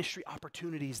the ministry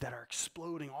opportunities that are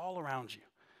exploding all around you?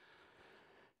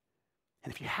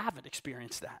 And if you haven't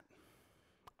experienced that,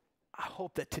 I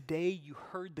hope that today you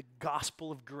heard the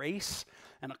gospel of grace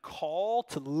and a call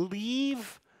to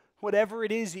leave whatever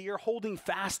it is that you're holding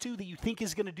fast to that you think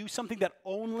is going to do something that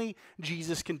only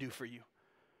Jesus can do for you.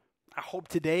 I hope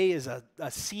today is a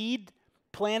seed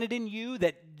planted in you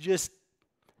that just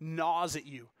gnaws at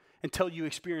you until you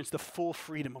experience the full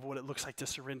freedom of what it looks like to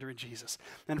surrender in Jesus.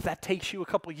 And if that takes you a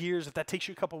couple years, if that takes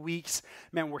you a couple weeks,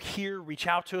 man, we're here. Reach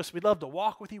out to us. We'd love to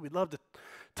walk with you. We'd love to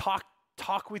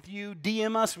talk with you.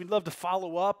 DM us. We'd love to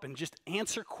follow up and just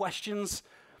answer questions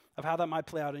of how that might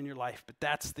play out in your life. But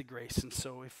that's the grace. And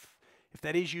so if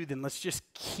that is you, then let's just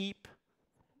keep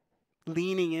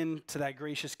leaning into that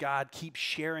gracious God. Keep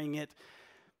sharing it.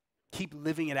 Keep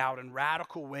living it out in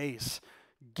radical ways,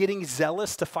 getting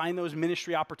zealous to find those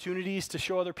ministry opportunities to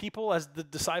show other people as the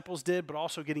disciples did, but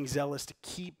also getting zealous to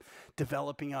keep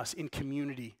developing us in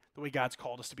community the way God's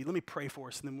called us to be. Let me pray for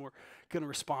us, and then we're going to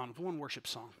respond with one worship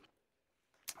song.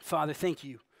 Father, thank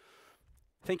you.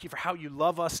 Thank you for how you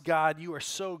love us, God. You are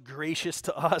so gracious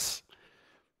to us.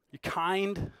 You're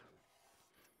kind.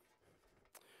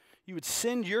 You would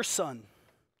send your son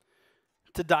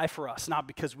to die for us, not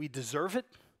because we deserve it,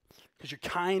 because you're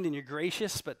kind and you're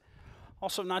gracious, but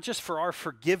also not just for our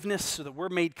forgiveness so that we're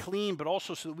made clean, but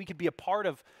also so that we could be a part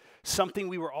of something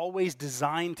we were always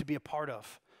designed to be a part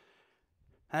of.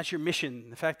 And that's your mission,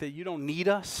 the fact that you don't need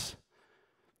us,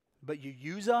 but you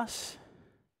use us.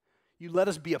 You let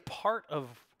us be a part of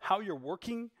how you're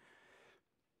working.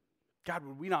 God,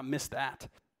 would we not miss that?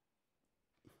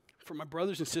 for my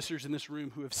brothers and sisters in this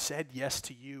room who have said yes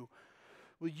to you,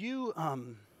 will you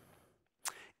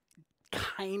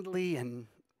kindly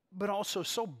but also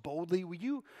so boldly, will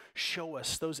you show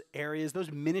us those areas,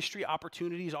 those ministry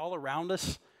opportunities all around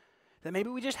us that maybe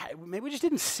we just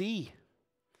didn't see.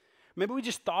 Maybe we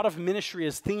just thought of ministry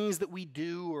as things that we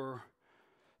do, or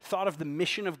thought of the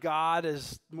mission of God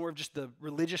as more of just the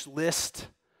religious list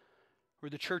or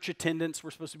the church attendance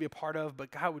we're supposed to be a part of.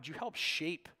 But God, would you help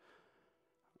shape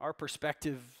our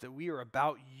perspective that we are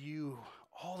about you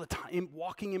all the time,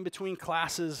 walking in between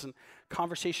classes and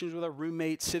conversations with our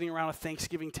roommates, sitting around a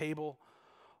Thanksgiving table,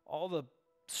 all the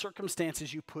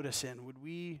circumstances you put us in. Would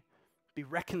we be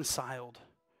reconcilers,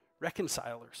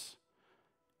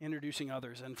 introducing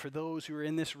others? And for those who are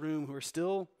in this room who are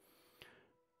still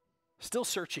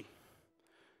searching,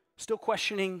 still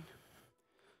questioning,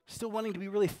 still wanting to be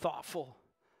really thoughtful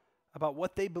about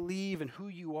what they believe and who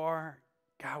you are,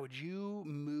 God, would you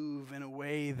move in a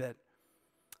way that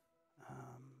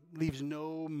leaves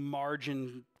no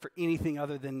margin for anything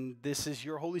other than this is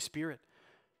your Holy Spirit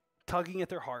tugging at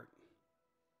their heart,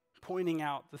 pointing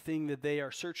out the thing that they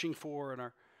are searching for and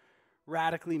are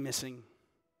radically missing,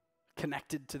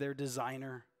 connected to their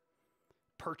designer,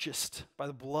 purchased by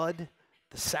the blood,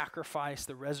 the sacrifice,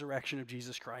 the resurrection of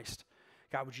Jesus Christ.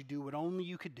 God, would you do what only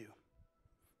you could do?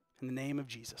 In the name of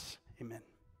Jesus, amen.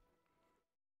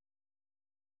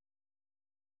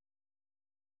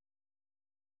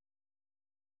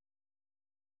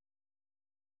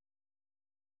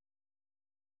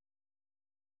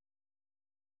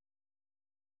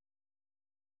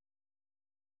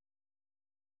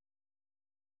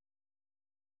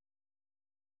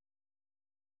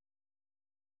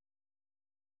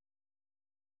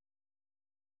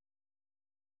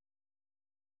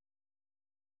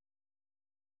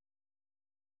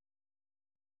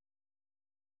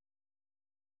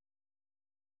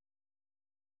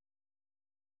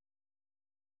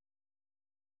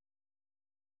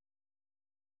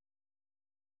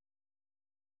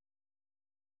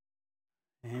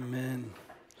 Amen.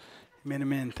 Amen,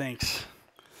 amen. Thanks.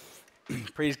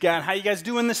 Praise God. How you guys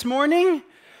doing this morning?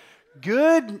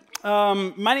 Good.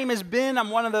 My name is Ben. I'm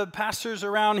one of the pastors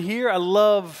around here. I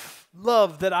love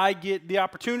that I get the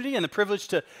opportunity and the privilege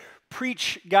to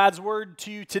preach God's word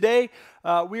to you today.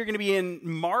 We're going to be in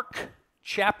Mark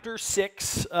chapter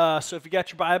 6. So if you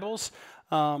got your Bibles,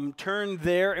 turn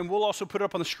there, and we'll also put it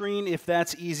up on the screen if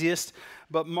that's easiest.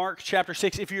 But Mark chapter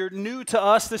 6, if you're new to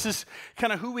us, this is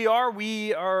kind of who we are.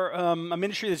 We are a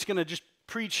ministry that's going to just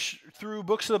preach through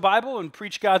books of the Bible and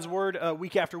preach God's word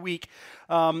week after week.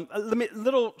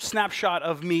 Little snapshot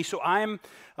of me. So I'm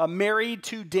married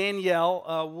to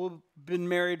Danielle. We've been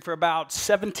married for about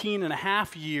 17 and a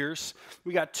half years.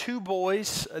 We got 2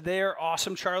 boys. They're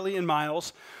awesome, Charlie and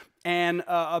Miles. And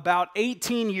about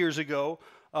 18 years ago,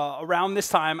 around this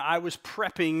time, I was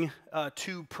prepping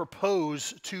to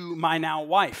propose to my now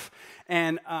wife.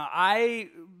 And I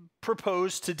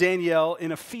proposed to Danielle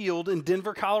in a field in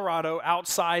Denver, Colorado,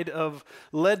 outside of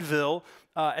Leadville,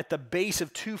 at the base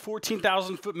of 2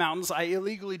 14,000-foot mountains. I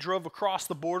illegally drove across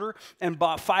the border and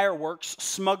bought fireworks,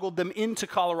 smuggled them into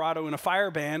Colorado in a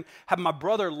fire ban, had my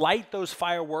brother light those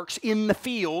fireworks in the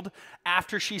field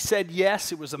after she said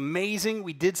yes. It was amazing.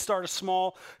 We did start a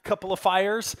small couple of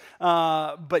fires,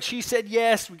 but she said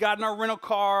yes. We got in our rental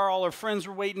car. All our friends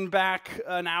were waiting back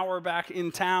an hour back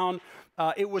in town.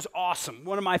 It was awesome.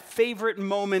 One of my favorite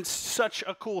moments, such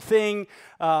a cool thing.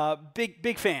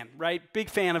 Big fan, right? Big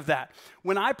fan of that.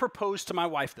 When I proposed to my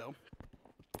wife, though,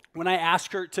 when I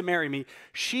asked her to marry me,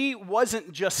 she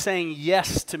wasn't just saying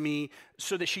yes to me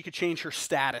so that she could change her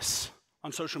status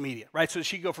on social media, right? So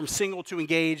she could go from single to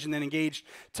engaged and then engaged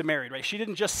to married, right? She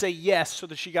didn't just say yes so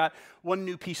that she got one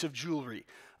new piece of jewelry.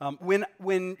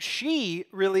 When she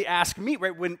really asked me,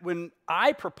 right, when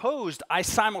I proposed, I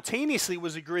simultaneously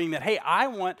was agreeing that, hey, I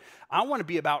want to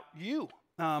be about you.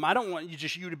 I don't want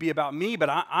you to be about me, but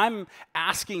I'm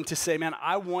asking to say, man,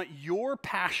 I want your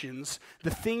passions,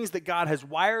 the things that God has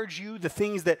wired you, the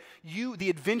things that the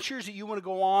adventures that you want to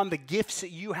go on, the gifts that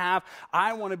you have,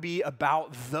 I want to be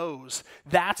about those.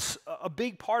 That's a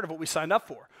big part of what we signed up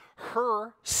for.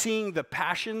 Her seeing the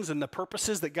passions and the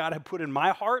purposes that God had put in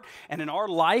my heart and in our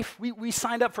life, we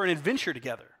signed up for an adventure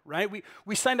together, right?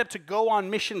 We signed up to go on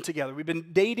mission together. We've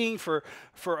been dating for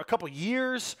a couple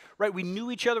years, right? We knew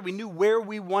each other. We knew where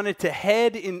we wanted to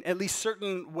head in at least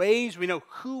certain ways. We know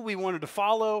who we wanted to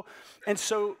follow. And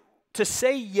so to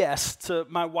say yes to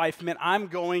my wife meant I'm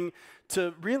going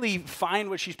to really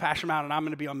find what she's passionate about, and I'm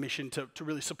going to be on mission to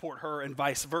really support her and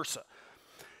vice versa.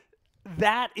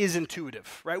 that is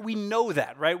intuitive, right? We know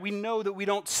that, right? We know that we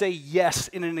don't say yes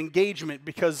in an engagement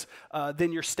because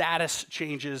then your status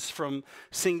changes from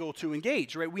single to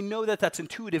engaged, right? We know that that's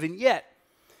intuitive, and yet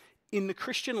in the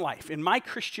Christian life, in my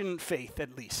Christian faith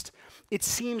at least, it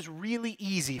seems really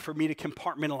easy for me to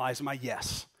compartmentalize my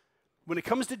yes. When it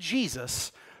comes to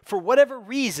Jesus, for whatever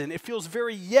reason, it feels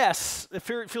very it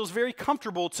feels very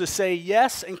comfortable to say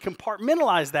yes and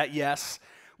compartmentalize that yes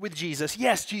with Jesus.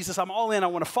 Yes, Jesus, I'm all in. I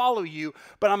want to follow you,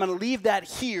 but I'm going to leave that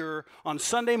here on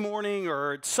Sunday morning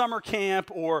or at summer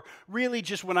camp or really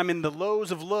just when I'm in the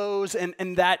lows of lows,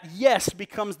 and that yes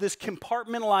becomes this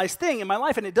compartmentalized thing in my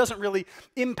life, and it doesn't really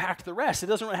impact the rest. It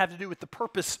doesn't really have to do with the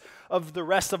purpose of the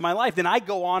rest of my life. Then I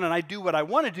go on and I do what I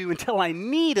want to do until I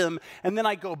need him, and then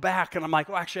I go back and I'm like,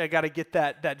 oh, actually, I got to get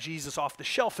that Jesus off the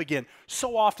shelf again.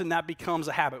 So often that becomes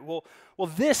a habit. Well,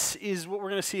 this is what we're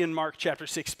going to see in Mark chapter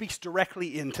 6, speaks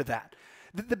directly into that.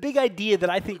 The big idea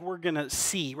that I think we're going to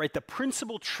see, right, the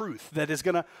principal truth that is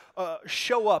going to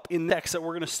show up in the text that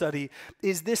we're going to study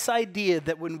is this idea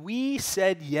that when we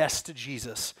said yes to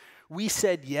Jesus, we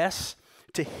said yes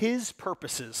to his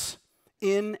purposes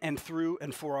in and through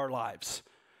and for our lives.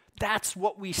 That's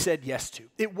what we said yes to.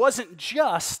 It wasn't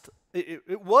just,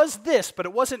 it was this, but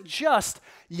it wasn't just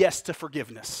yes to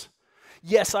forgiveness.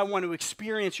 Yes, I want to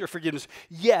experience your forgiveness.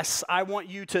 Yes, I want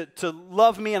you to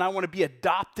love me, and I want to be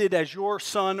adopted as your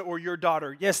son or your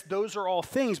daughter. Yes, those are all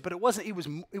things, but it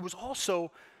was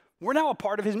also, we're now a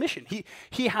part of his mission.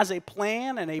 He has a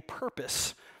plan and a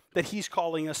purpose that he's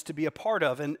calling us to be a part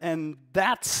of. And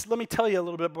that's, let me tell you a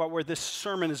little bit about where this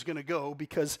sermon is going to go,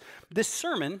 because this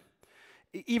sermon,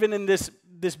 even in this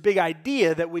big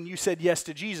idea that when you said yes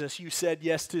to Jesus, you said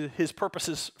yes to his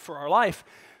purposes for our life,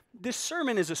 this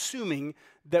sermon is assuming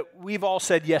that we've all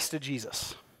said yes to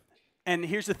Jesus. And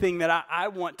here's the thing that I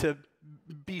want to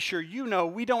be sure you know,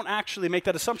 we don't actually make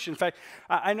that assumption. In fact,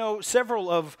 I know several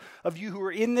of you who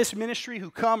are in this ministry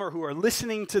who come or who are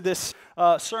listening to this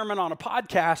sermon on a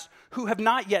podcast who have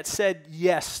not yet said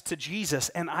yes to Jesus.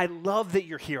 And I love that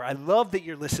you're here. I love that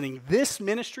you're listening. This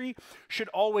ministry should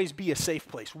always be a safe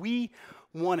place. We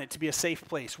want it to be a safe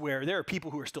place where there are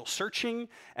people who are still searching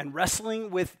and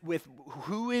wrestling with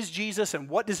who is Jesus and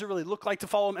what does it really look like to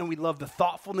follow him, and we love the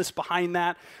thoughtfulness behind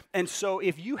that. And so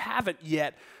if you haven't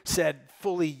yet said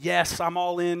fully, yes, I'm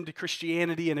all into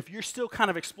Christianity, and if you're still kind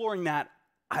of exploring that,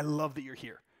 I love that you're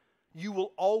here. You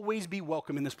will always be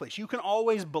welcome in this place. You can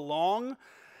always belong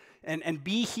and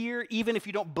be here, even if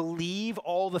you don't believe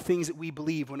all the things that we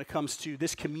believe when it comes to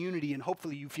this community, and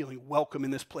hopefully you feeling welcome in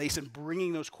this place and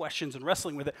bringing those questions and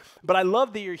wrestling with it. But I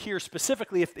love that you're here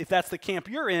specifically if that's the camp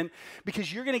you're in,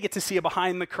 because you're going to get to see a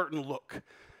behind-the-curtain look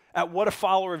at what a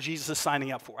follower of Jesus is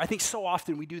signing up for. I think so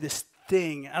often we do this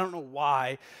thing, I don't know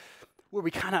why, where we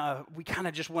kind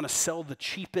of just want to sell the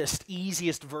cheapest,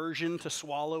 easiest version to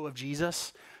swallow of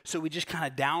Jesus. So we just kind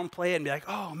of downplay it and be like,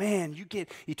 oh man, you get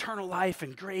eternal life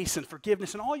and grace and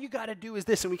forgiveness, and all you got to do is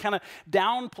this. And we kind of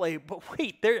downplay, but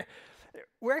wait,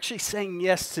 we're actually saying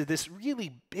yes to this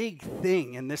really big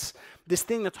thing, and this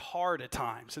thing that's hard at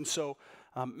times. And so,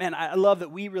 man, I love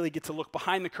that we really get to look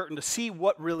behind the curtain to see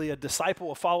what really a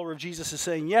disciple, a follower of Jesus is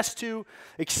saying yes to,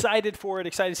 excited for it,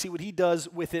 excited to see what he does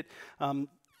with it.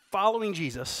 Following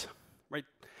Jesus, right?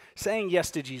 Saying yes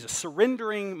to Jesus,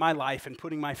 surrendering my life and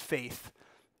putting my faith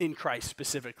in Christ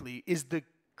specifically is the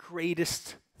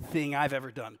greatest thing I've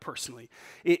ever done personally.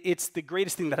 It's the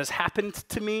greatest thing that has happened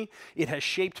to me. It has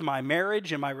shaped my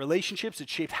marriage and my relationships. It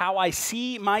shaped how I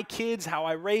see my kids, how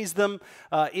I raise them.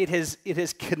 It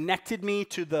has connected me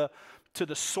to the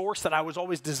source that I was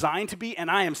always designed to be,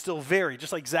 and I am still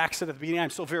just like Zach said at the beginning, I'm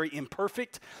still very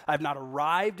imperfect. I've not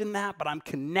arrived in that, but I'm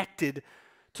connected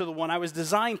to the one I was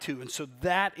designed to. And so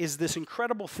that is this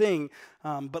incredible thing.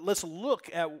 But let's look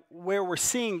at where we're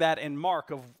seeing that in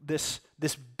Mark of this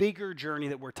bigger journey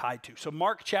that we're tied to. So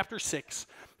Mark chapter 6,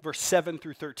 verse 7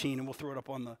 through 13, and we'll throw it up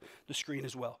on the screen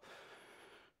as well.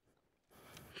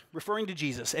 Referring to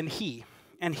Jesus, and he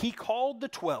called the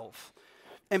 12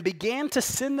 and began to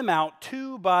send them out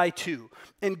 2 by 2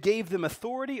 and gave them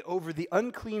authority over the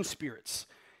unclean spirits.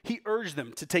 He urged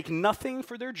them to take nothing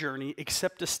for their journey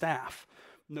except a staff,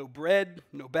 no bread,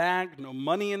 no bag, no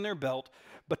money in their belt,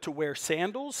 but to wear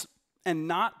sandals and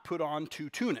not put on 2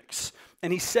 tunics.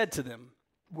 And he said to them,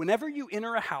 whenever you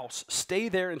enter a house, stay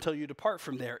there until you depart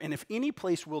from there. And if any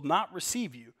place will not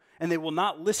receive you, and they will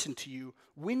not listen to you,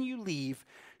 when you leave,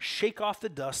 shake off the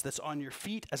dust that's on your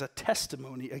feet as a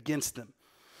testimony against them.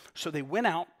 So they went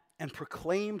out and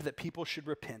proclaimed that people should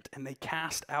repent, and they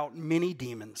cast out many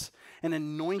demons and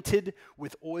anointed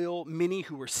with oil many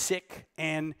who were sick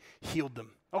and healed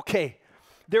them. Okay,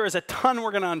 there is a ton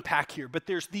we're going to unpack here, but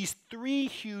there's these three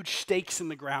huge stakes in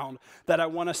the ground that I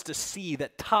want us to see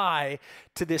that tie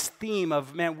to this theme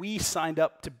of, man, we signed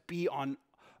up to be on,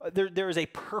 there is a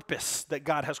purpose that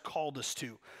God has called us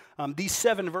to. These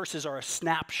 7 verses are a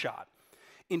snapshot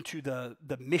into the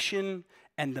mission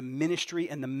and the ministry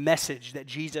and the message that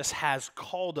Jesus has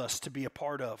called us to be a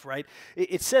part of, right?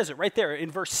 It says it right there in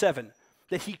verse 7,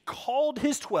 that he called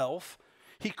his 12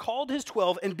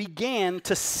 and began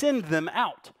to send them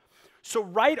out. So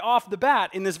right off the bat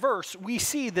in this verse, we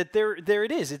see that there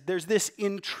it is. There's this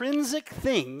intrinsic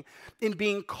thing in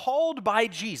being called by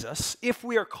Jesus. If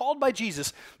we are called by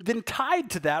Jesus, then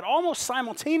tied to that almost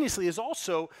simultaneously is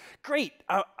also, great,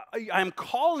 I'm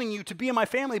calling you to be in my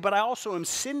family, but I also am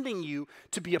sending you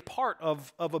to be a part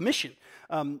of a mission.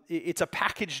 It's a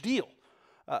package deal.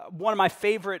 One of my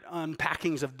favorite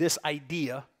unpackings of this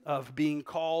idea of being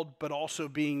called but also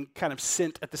being kind of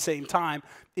sent at the same time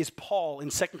is Paul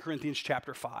in 2 Corinthians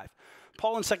chapter 5.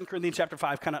 Paul in 2 Corinthians chapter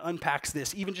 5 kind of unpacks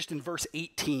this, even just in verse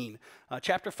 18.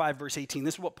 Chapter 5, verse 18,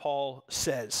 this is what Paul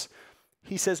says.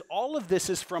 He says, all of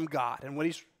this is from God. And what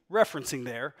he's referencing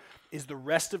there is the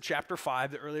rest of chapter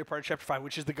 5, the earlier part of chapter 5,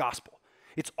 which is the gospel.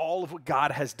 It's all of what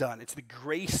God has done. It's the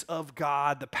grace of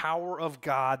God, the power of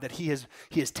God, that he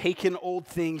has taken old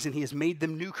things and he has made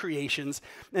them new creations.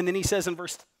 And then he says in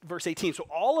verse 18, so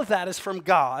all of that is from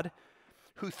God,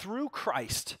 who through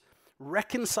Christ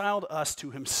reconciled us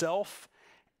to himself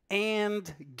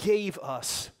and gave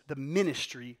us the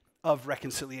ministry of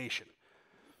reconciliation.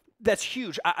 That's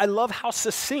huge. I love how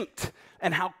succinct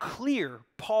and how clear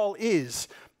Paul is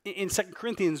in 2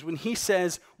 Corinthians when he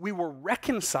says we were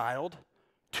reconciled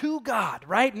to God,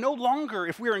 right? No longer,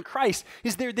 if we're in Christ,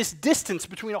 is there this distance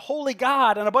between a holy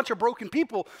God and a bunch of broken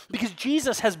people, because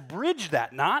Jesus has bridged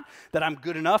that. Not that I'm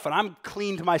good enough and I'm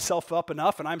cleaned myself up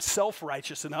enough and I'm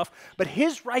self-righteous enough, but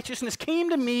his righteousness came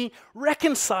to me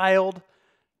reconciled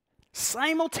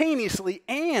simultaneously,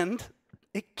 and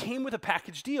it came with a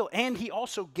package deal. And he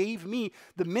also gave me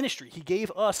the ministry. He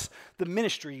gave us the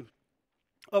ministry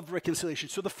of reconciliation.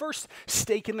 So the first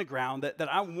stake in the ground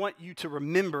that I want you to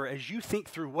remember as you think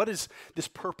through what is this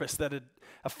purpose that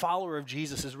a follower of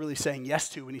Jesus is really saying yes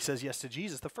to when he says yes to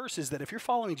Jesus. The first is that if you're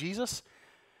following Jesus,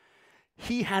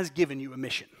 he has given you a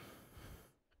mission.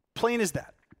 Plain as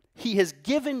that. He has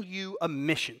given you a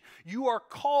mission. You are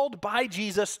called by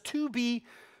Jesus to be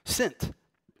sent.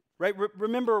 Right?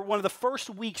 Remember one of the first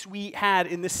weeks we had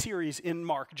in this series in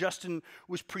Mark, Justin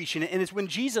was preaching it, and it's when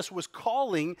Jesus was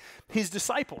calling his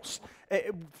disciples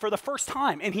for the first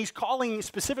time. And he's calling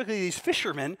specifically these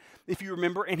fishermen, if you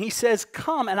remember, and he says,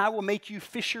 come and I will make you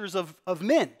fishers of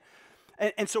men.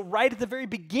 And so right at the very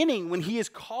beginning, when he is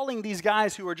calling these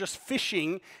guys who are just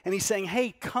fishing, and he's saying,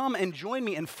 hey, come and join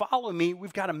me and follow me,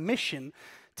 we've got a mission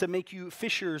to make you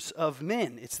fishers of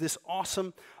men. It's this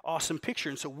awesome, awesome picture.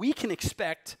 And so we can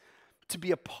expect to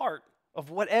be a part of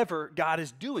whatever God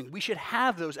is doing. We should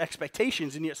have those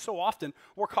expectations, and yet so often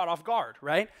we're caught off guard,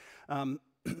 right?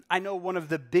 I know one of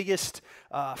the biggest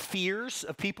fears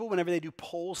of people whenever they do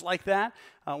polls like that,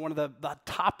 one of the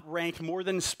top ranked, more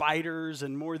than spiders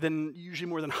and usually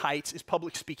more than heights, is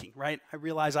public speaking, right? I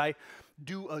realize I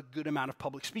do a good amount of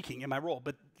public speaking in my role,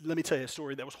 but let me tell you a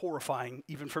story that was horrifying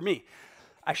even for me.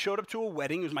 I showed up to a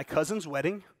wedding. It was my cousin's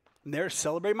wedding. I'm there to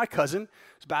celebrate my cousin.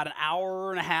 It's about an hour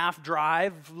and a half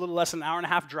drive, a little less than an hour and a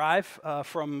half drive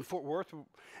from Fort Worth.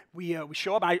 We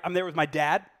show up. I'm there with my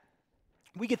dad.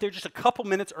 We get there just a couple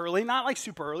minutes early, not like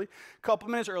super early, a couple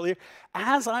minutes earlier.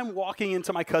 As I'm walking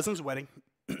into my cousin's wedding,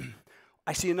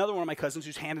 I see another one of my cousins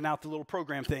who's handing out the little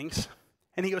program things.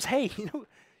 And he goes, hey,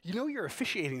 you know you're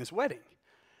officiating this wedding.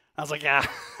 I was like,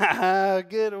 yeah,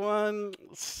 good one.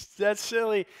 That's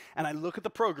silly. And I look at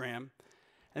the program,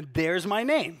 and there's my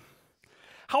name.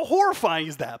 How horrifying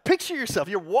is that? Picture yourself.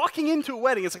 You're walking into a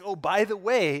wedding. It's like, oh, by the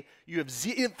way, you have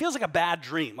it feels like a bad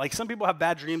dream. Like some people have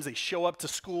bad dreams. They show up to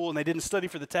school and they didn't study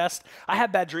for the test. I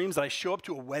have bad dreams that I show up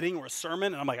to a wedding or a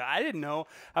sermon and I'm like, I didn't know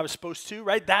I was supposed to,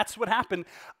 right? That's what happened.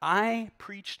 I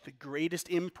preached the greatest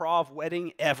improv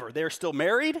wedding ever. They're still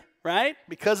married, right?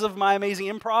 Because of my amazing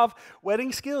improv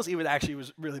wedding skills. Even actually it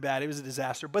was really bad. It was a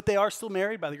disaster. But they are still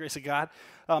married by the grace of God.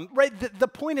 Right? The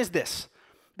point is this.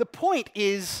 The point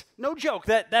is, no joke,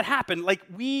 that happened. Like,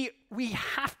 we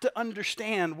have to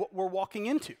understand what we're walking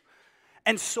into.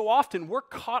 And so often, we're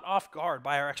caught off guard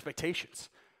by our expectations.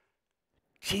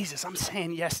 Jesus, I'm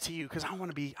saying yes to you because I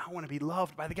want to be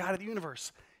loved by the God of the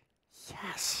universe.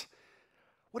 Yes.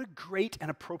 What a great and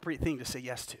appropriate thing to say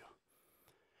yes to.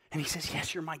 And he says,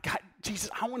 yes, you're my God. Jesus,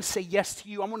 I want to say yes to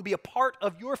you. I want to be a part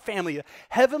of your family.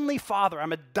 Heavenly Father,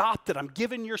 I'm adopted. I'm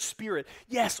given your spirit.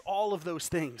 Yes, all of those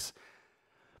things.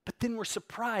 But then we're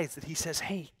surprised that he says,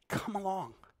 hey, come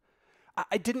along.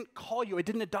 I didn't call you, I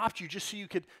didn't adopt you just so you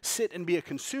could sit and be a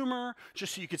consumer,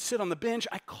 just so you could sit on the bench.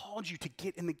 I called you to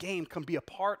get in the game, come be a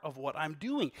part of what I'm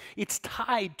doing. It's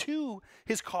tied to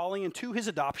his calling and to his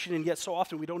adoption, and yet so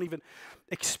often we don't even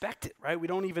expect it, right? We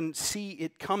don't even see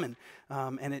it coming,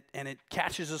 and it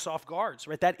catches us off guards,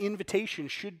 right? That invitation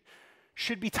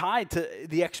should be tied to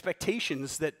the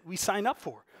expectations that we sign up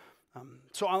for.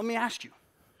 So let me ask you,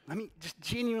 let me just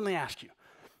genuinely ask you,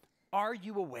 are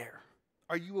you aware?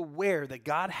 Are you aware that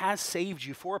God has saved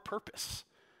you for a purpose?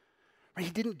 Right?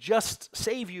 He didn't just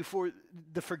save you for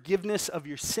the forgiveness of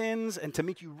your sins and to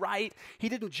make you right. He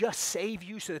didn't just save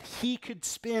you so that he could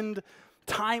spend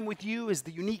time with you as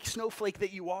the unique snowflake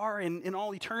that you are in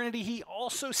all eternity. He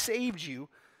also saved you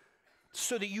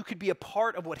so that you could be a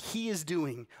part of what he is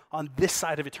doing on this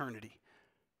side of eternity.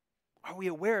 Are we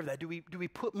aware of that? Do we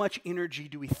put much energy?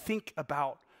 Do we think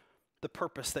about the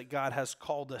purpose that God has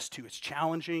called us to? It's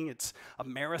challenging. It's a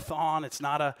marathon. It's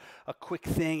not a quick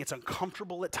thing. It's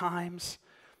uncomfortable at times.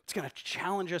 It's going to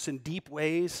challenge us in deep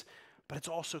ways, but it's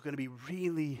also going to be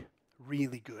really,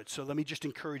 really good. So let me just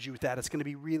encourage you with that. It's going to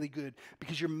be really good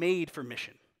because you're made for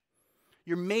mission.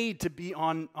 You're made to be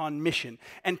on mission.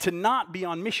 And to not be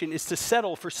on mission is to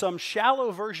settle for some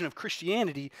shallow version of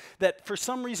Christianity that for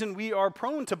some reason we are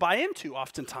prone to buy into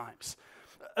oftentimes.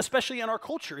 Especially in our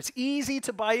culture. It's easy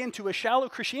to buy into a shallow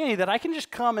Christianity that I can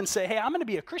just come and say, hey, I'm going to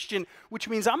be a Christian, which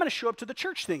means I'm going to show up to the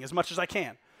church thing as much as I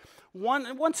can.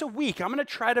 Once a week, I'm going to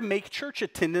try to make church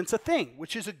attendance a thing,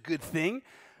 which is a good thing.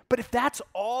 But if that's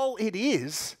all it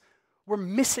is, we're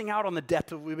missing out on the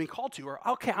depth of what we've been called to. Or,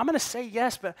 okay, I'm going to say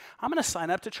yes, but I'm going to sign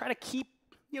up to try to keep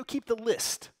the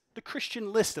list, the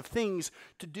Christian list of things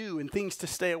to do and things to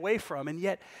stay away from. And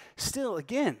yet, still,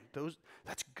 again,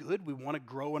 that's good. We want to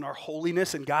grow in our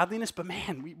holiness and godliness, but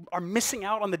man, we are missing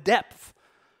out on the depth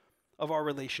of our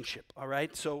relationship, all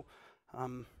right? So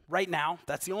right now,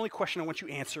 that's the only question I want you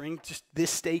answering, just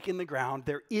this stake in the ground.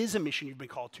 There is a mission you've been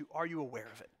called to. Are you aware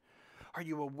of it? Are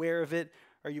you aware of it?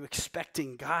 Are you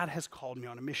expecting God has called me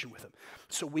on a mission with him?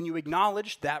 So when you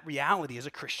acknowledge that reality as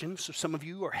a Christian, so some of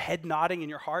you are head nodding in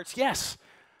your hearts, yes,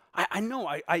 I know,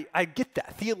 I get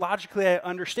that. Theologically, I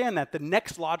understand that. The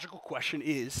next logical question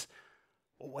is,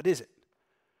 well, what is it?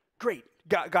 Great.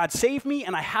 God saved me,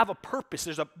 and I have a purpose.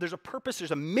 There's a purpose. There's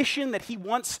a mission that he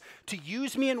wants to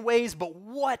use me in ways, but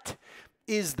what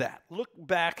is that? Look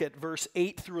back at verse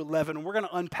 8 through 11, and we're going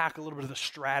to unpack a little bit of the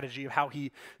strategy of how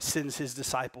he sends his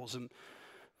disciples, and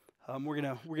we're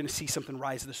gonna see something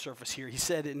rise to the surface here. He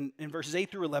said in verses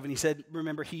 8 through 11, he said,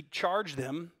 remember, he charged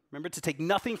them, to take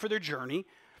nothing for their journey,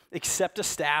 except a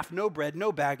staff, no bread,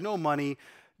 no bag, no money,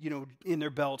 in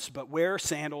their belts, but wear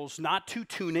sandals, not two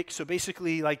tunics. So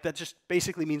basically, that just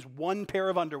basically means one pair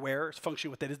of underwear. It's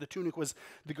functionally what that is. The tunic was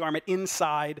the garment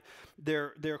inside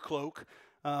their cloak.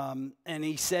 And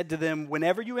he said to them,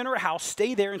 whenever you enter a house,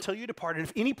 stay there until you depart. And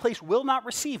if any place will not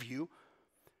receive you,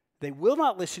 they will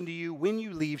not listen to you. When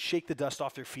you leave, shake the dust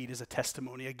off their feet as a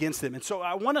testimony against them. And so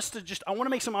I want to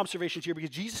make some observations here because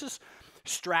Jesus'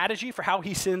 strategy for how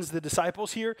he sends the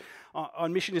disciples here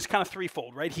on mission is kind of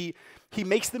threefold, right? He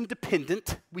makes them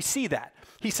dependent. We see that.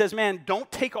 He says, man,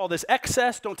 don't take all this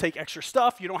excess. Don't take extra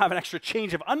stuff. You don't have an extra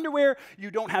change of underwear. You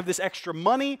don't have this extra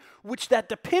money, which that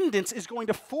dependence is going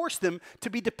to force them to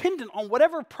be dependent on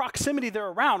whatever proximity they're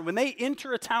around. When they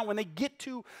enter a town, when they get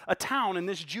to a town in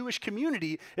this Jewish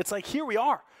community, it's like, here we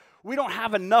are. We don't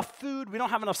have enough food. We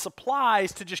don't have enough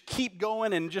supplies to just keep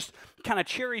going and just kind of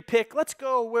cherry pick. Let's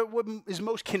go what is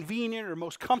most convenient or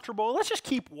most comfortable. Let's just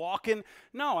keep walking.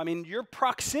 No, I mean, your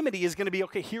proximity is going to be,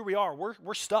 okay, here we are.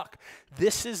 We're stuck.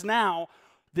 This is now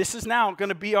going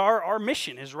to be our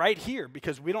mission is right here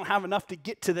because we don't have enough to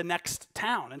get to the next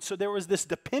town. And so there was this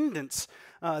dependence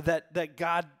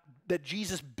that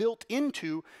Jesus built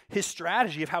into his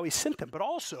strategy of how he sent them. But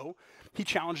also, he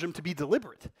challenged them to be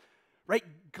deliberate. Right?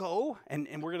 Go, and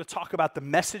we're going to talk about the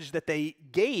message that they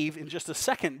gave in just a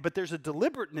second, but there's a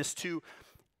deliberateness to,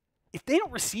 if they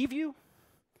don't receive you,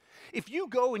 if you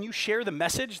go and you share the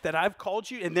message that I've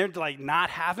called you and they're not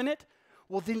having it,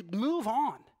 well then move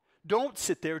on. Don't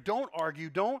sit there, don't argue,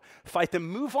 don't fight them,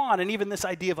 move on. And even this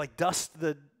idea of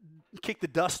kick the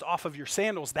dust off of your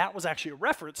sandals, that was actually a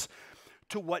reference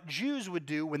to what Jews would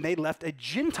do when they left a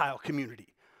Gentile community.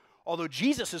 Although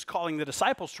Jesus is calling the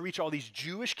disciples to reach all these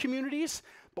Jewish communities,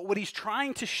 but what he's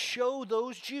trying to show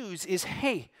those Jews is,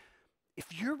 hey, if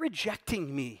you're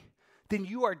rejecting me, then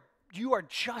you are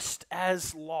just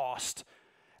as lost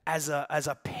as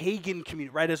a pagan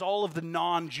community, right? As all of the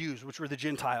non-Jews, which were the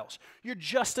Gentiles. You're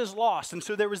just as lost. And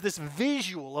so there was this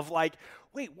visual of like,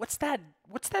 wait, what's that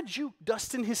Jew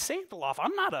dusting his sandal off?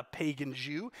 I'm not a pagan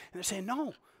Jew. And they're saying,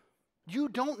 no, you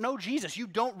don't know Jesus. You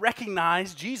don't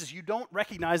recognize Jesus. You don't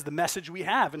recognize the message we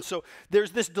have. And so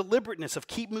there's this deliberateness of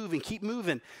keep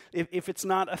moving if it's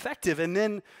not effective. And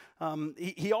then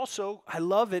he also, I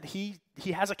love it, he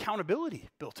has accountability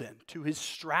built in to his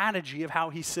strategy of how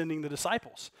he's sending the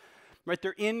disciples. Right?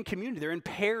 They're in community. They're in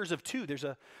pairs of two. There's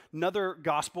another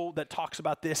gospel that talks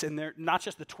about this, and they're not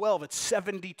just the 12, it's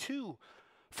 72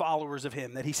 followers of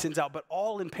him that he sends out, but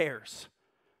all in pairs.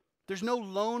 There's no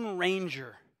lone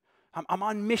ranger. I'm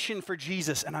on mission for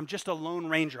Jesus, and I'm just a lone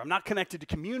ranger. I'm not connected to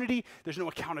community. There's no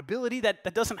accountability.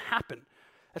 That doesn't happen.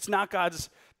 That's not God's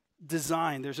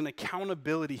design. There's an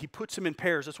accountability. He puts them in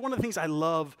pairs. That's one of the things I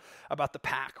love about the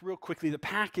Pack. Real quickly, the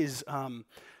Pack is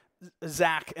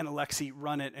Zach and Alexi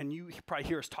run it, and you probably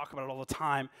hear us talk about it all the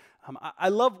time. I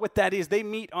love what that is. They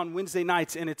meet on Wednesday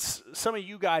nights, and it's some of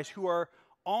you guys who are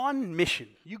on mission.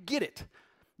 You get it.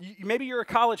 Maybe you're a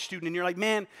college student and you're like,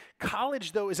 man,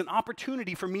 college, though, is an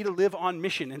opportunity for me to live on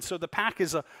mission. And so the Pack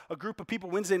is a group of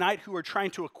people Wednesday night who are trying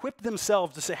to equip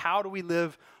themselves to say, how do we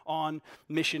live on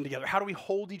mission together? How do we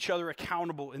hold each other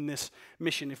accountable in this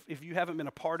mission? If you haven't been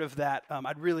a part of that,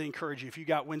 I'd really encourage you. If you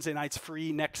got Wednesday nights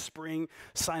free next spring,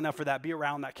 sign up for that. Be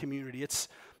around that community. It's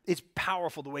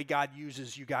powerful the way God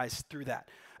uses you guys through that.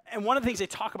 And one of the things they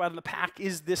talk about in the Pack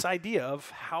is this idea of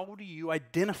how do you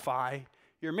identify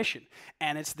your mission.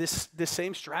 And it's this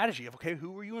same strategy of, okay,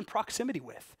 who are you in proximity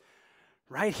with?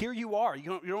 Right? Here you are.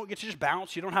 You don't get to just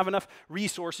bounce. You don't have enough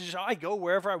resources. I go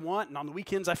wherever I want, and on the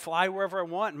weekends I fly wherever I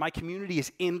want, and my community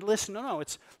is endless. No,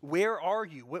 it's where are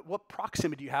you? What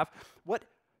proximity do you have? What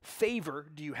favor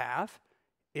do you have?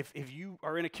 If you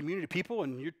are in a community of people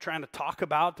and you're trying to talk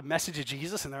about the message of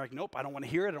Jesus, and they're like, nope, I don't want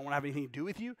to hear it. I don't want to have anything to do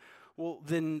with you. Well,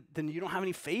 then you don't have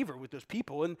any favor with those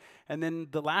people. And then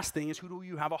the last thing is, who do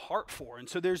you have a heart for? And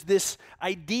so there's this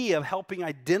idea of helping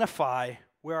identify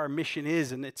where our mission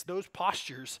is, and it's those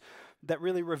postures that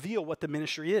really reveal what the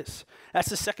ministry is. That's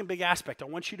the second big aspect I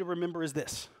want you to remember is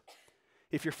this.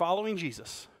 If you're following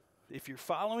Jesus,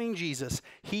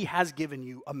 he has given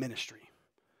you a ministry,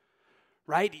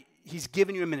 right? He's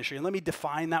given you a ministry. And let me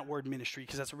define that word ministry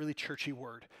because that's a really churchy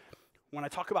word. When I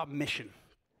talk about mission,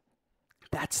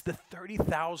 that's the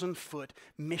 30,000-foot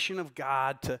mission of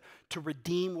God to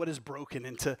redeem what is broken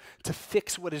and to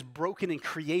fix what is broken in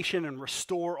creation and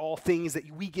restore all things that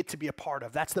we get to be a part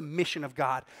of. That's the mission of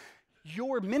God.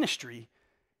 Your ministry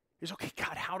is, okay,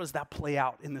 God, how does that play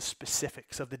out in the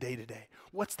specifics of the day-to-day?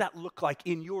 What's that look like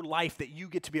in your life that you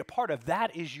get to be a part of?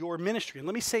 That is your ministry. And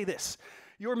let me say this.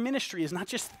 Your ministry is not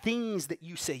just things that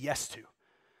you say yes to.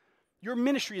 Your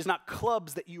ministry is not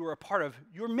clubs that you are a part of.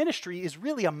 Your ministry is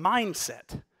really a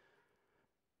mindset.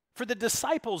 For the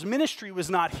disciples, ministry was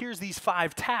not, here's these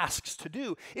 5 tasks to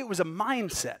do. It was a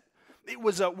mindset. It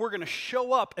was we're going to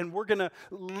show up and we're going to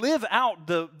live out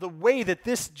the way that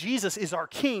this Jesus is our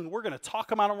king. We're going to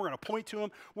talk about him. We're going to point to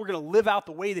him. We're going to live out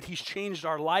the way that he's changed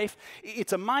our life.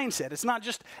 It's a mindset. It's not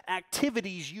just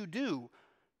activities you do.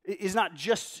 Is not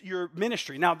just your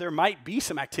ministry. Now, there might be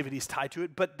some activities tied to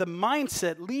it, but the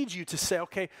mindset leads you to say,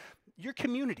 okay, your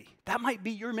community, that might be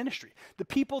your ministry. The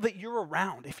people that you're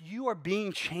around, if you are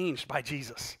being changed by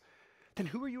Jesus, then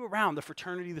who are you around? The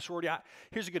fraternity, the sorority.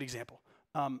 Here's a good example.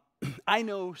 I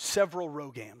know several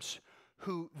Rogams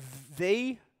who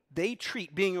they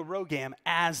treat being a Rogam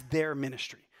as their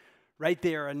ministry, right?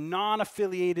 They are a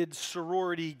non-affiliated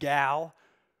sorority gal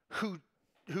who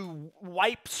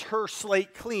wipes her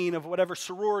slate clean of whatever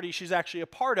sorority she's actually a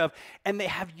part of, and they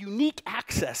have unique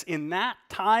access in that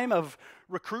time of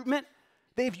recruitment.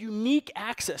 They have unique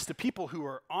access to people who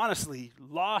are honestly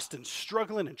lost and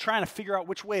struggling and trying to figure out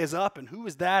which way is up and who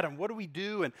is that and what do we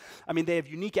do. And I mean, they have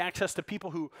unique access to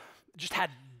people who just had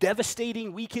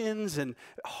devastating weekends and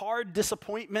hard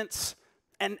disappointments.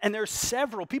 And there's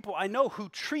several people I know who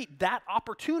treat that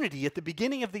opportunity at the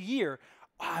beginning of the year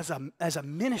as a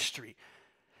ministry.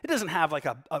 It doesn't have like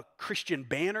a Christian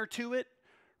banner to it,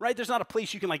 right? There's not a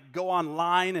place you can like go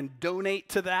online and donate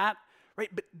to that, right?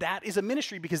 But that is a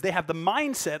ministry because they have the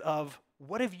mindset of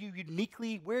where have you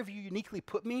uniquely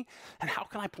put me, and how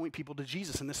can I point people to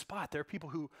Jesus in this spot? There are people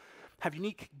who have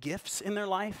unique gifts in their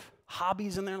life,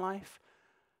 hobbies in their life,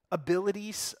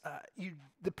 abilities.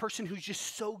 The person who's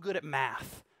just so good at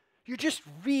math. You're just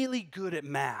really good at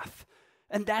math,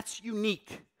 and that's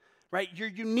unique, right? You're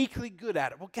uniquely good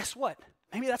at it. Well, guess what?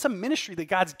 Maybe that's a ministry that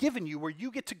God's given you where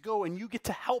you get to go and you get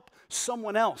to help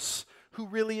someone else who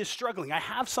really is struggling. I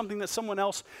have something that someone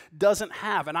else doesn't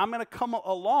have, and I'm going to come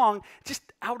along just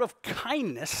out of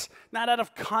kindness, not out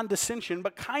of condescension,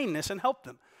 but kindness, and help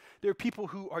them. There are people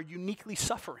who are uniquely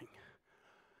suffering,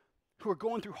 who are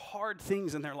going through hard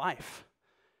things in their life,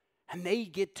 and they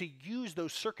get to use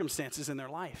those circumstances in their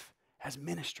life as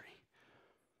ministry.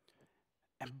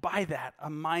 And by that, a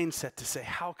mindset to say,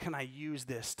 how can I use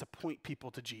this to point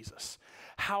people to Jesus?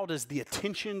 How does the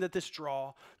attention that this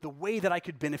draw, the way that I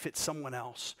could benefit someone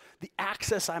else, the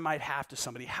access I might have to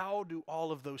somebody, how do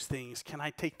all of those things, can I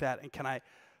take that and can I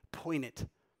point it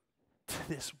to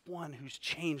this one who's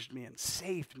changed me and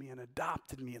saved me and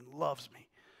adopted me and loves me?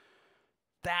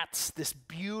 That's this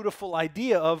beautiful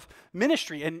idea of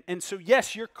ministry. And so,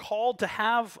 yes, you're called to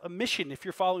have a mission if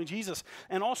you're following Jesus.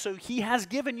 And also, he has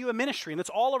given you a ministry, and it's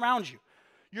all around you.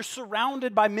 You're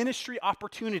surrounded by ministry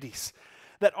opportunities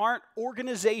that aren't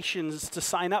organizations to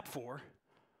sign up for.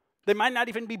 They might not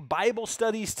even be Bible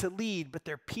studies to lead, but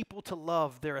they're people to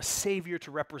love. They're a Savior to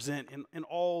represent in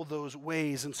all those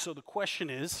ways. And so the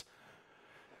question is,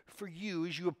 for you,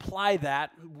 as you apply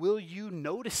that, will you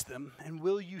notice them and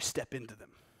will you step into them?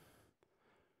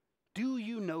 Do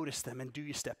you notice them and do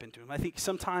you step into them? I think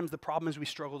sometimes the problem is we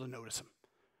struggle to notice them.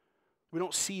 We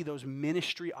don't see those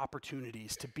ministry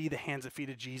opportunities to be the hands and feet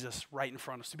of Jesus right in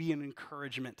front of us, to be an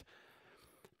encouragement,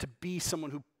 to be someone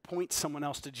who points someone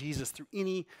else to Jesus through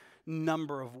any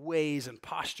number of ways and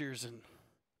postures and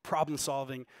problem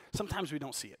solving. Sometimes we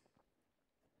don't see it.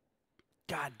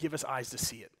 God, give us eyes to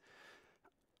see it.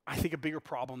 I think a bigger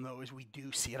problem, though, is we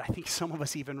do see it. I think some of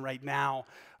us even right now,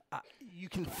 you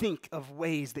can think of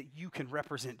ways that you can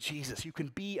represent Jesus. You can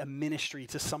be a ministry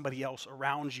to somebody else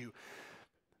around you.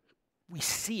 We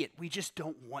see it. We just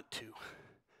don't want to.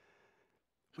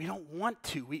 We don't want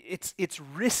to. It's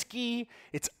risky.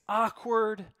 It's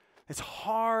awkward. It's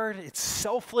hard. It's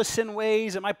selfless in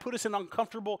ways. It might put us in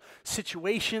uncomfortable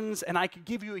situations. And I could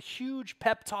give you a huge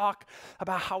pep talk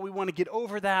about how we want to get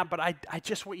over that. But I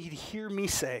just want you to hear me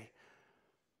say,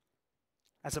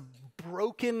 as a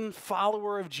broken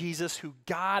follower of Jesus who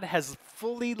God has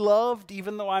fully loved,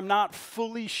 even though I'm not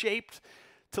fully shaped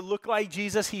to look like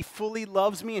Jesus, he fully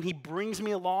loves me and he brings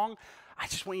me along. I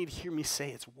just want you to hear me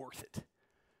say it's worth it.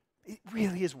 It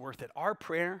really is worth it. Our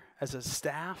prayer as a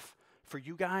staff for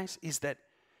you guys is that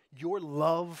your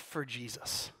love for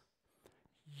Jesus,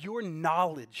 your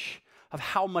knowledge of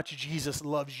how much Jesus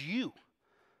loves you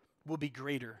will be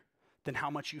greater than how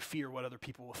much you fear what other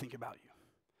people will think about you.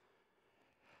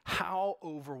 How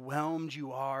overwhelmed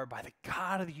you are by the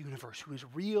God of the universe who is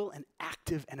real and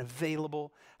active and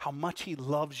available, how much he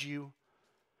loves you,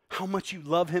 how much you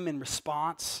love him in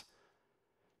response,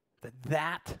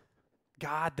 that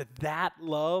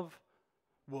love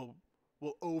will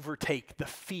overtake the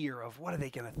fear of what are they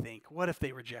going to think? What if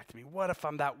they reject me? What if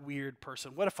I'm that weird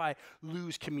person? What if I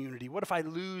lose community? What if I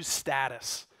lose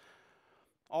status?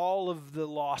 All of the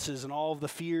losses and all of the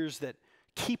fears that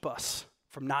keep us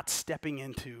from not stepping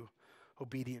into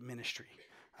obedient ministry.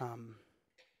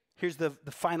 Here's the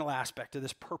final aspect of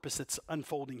this purpose that's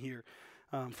unfolding here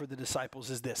for the disciples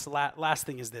is this. The last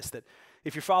thing is this, that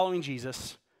if you're following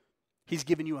Jesus, he's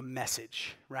given you a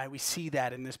message, right? We see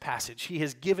that in this passage. He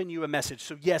has given you a message.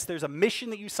 So yes, there's a mission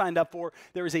that you signed up for.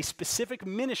 There is a specific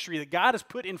ministry that God has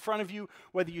put in front of you,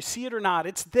 whether you see it or not,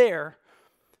 it's there.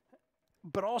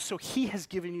 But also he has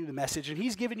given you the message and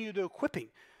he's given you the equipping.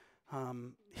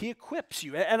 He equips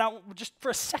you. And just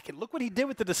for a second, look what he did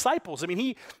with the disciples. I mean,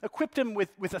 he equipped them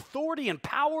with authority and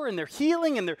power, and they're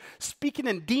healing, and they're speaking,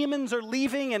 and demons are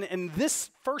leaving. And this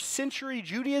first century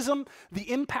Judaism,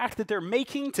 the impact that they're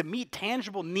making to meet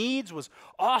tangible needs was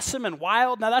awesome and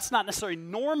wild. Now, that's not necessarily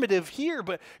normative here,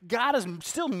 but God is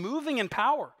still moving in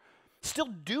power, still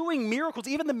doing miracles.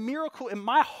 Even the miracle in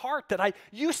my heart that I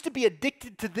used to be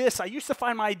addicted to this. I used to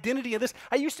find my identity in this.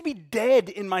 I used to be dead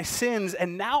in my sins,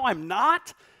 and now I'm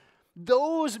not.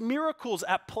 Those miracles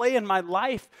at play in my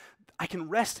life, I can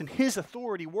rest in his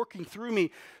authority working through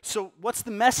me. So what's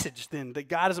the message then that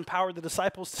God has empowered the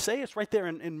disciples to say? It's right there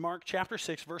in Mark chapter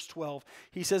 6, verse 12.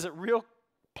 He says it real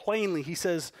plainly. He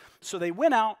says, so they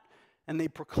went out and they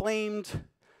proclaimed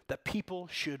that people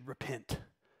should repent.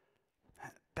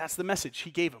 That's the message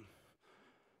he gave them.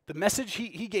 The message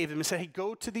he gave them is say, hey,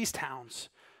 go to these towns,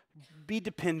 be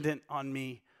dependent on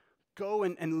me, go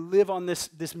and live on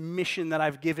this mission that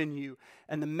I've given you.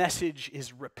 And the message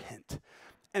is repent.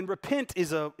 And repent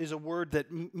is a word that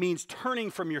means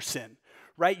turning from your sin,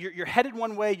 right? You're headed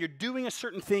one way, you're doing a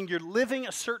certain thing, you're living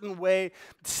a certain way.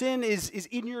 Sin is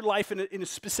in your life in a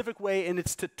specific way, and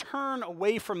it's to turn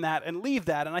away from that and leave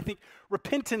that. And I think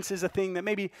repentance is a thing that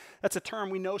maybe that's a term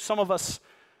we know some of us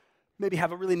maybe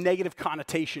have a really negative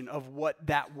connotation of what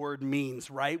that word means,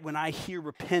 right? When I hear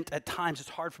repent at times, it's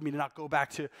hard for me to not go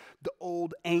back to the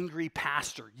old angry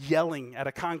pastor yelling at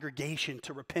a congregation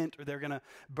to repent or they're going to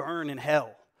burn in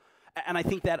hell. And I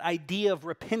think that idea of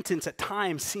repentance at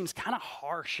times seems kind of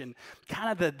harsh and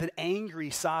kind of the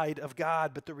angry side of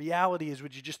God. But the reality is,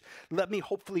 would you just let me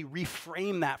hopefully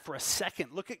reframe that for a second?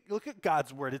 Look at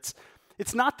God's word.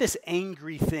 It's not this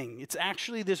angry thing. It's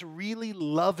actually this really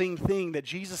loving thing that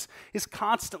Jesus is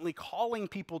constantly calling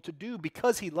people to do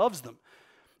because he loves them.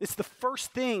 It's the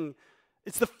first thing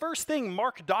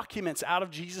Mark documents out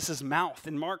of Jesus' mouth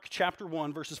in Mark chapter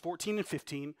 1, verses 14 and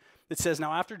 15. It says,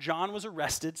 now after John was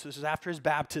arrested, so this is after his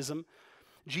baptism,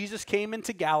 Jesus came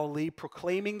into Galilee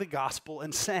proclaiming the gospel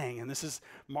and saying, and this is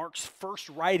Mark's first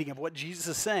writing of what Jesus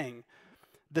is saying,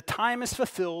 the time is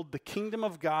fulfilled, the kingdom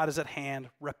of God is at hand,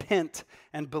 repent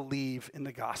and believe in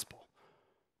the gospel.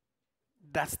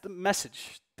 That's the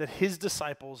message that his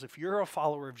disciples, if you're a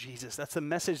follower of Jesus, that's the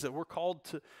message that we're called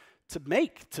to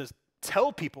make, to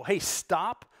tell people, hey,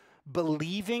 stop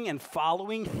believing and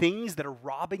following things that are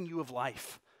robbing you of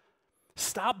life.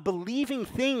 Stop believing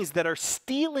things that are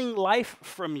stealing life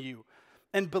from you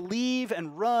and believe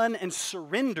and run and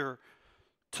surrender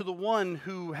to the one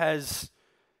who has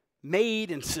made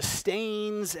and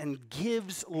sustains and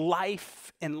gives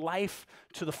life and life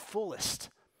to the fullest.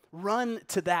 Run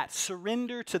to that.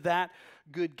 Surrender to that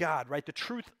good God, right? The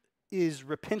truth is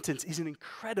repentance is an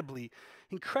incredibly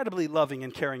loving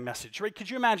and caring message, right? Could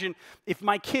you imagine if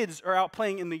my kids are out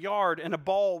playing in the yard and a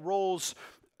ball rolls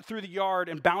through the yard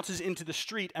and bounces into the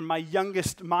street and my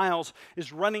youngest Miles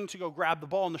is running to go grab the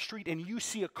ball in the street and you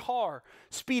see a car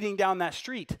speeding down that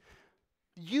street?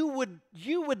 You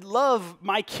would love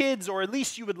my kids, or at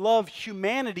least you would love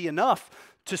humanity enough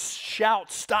to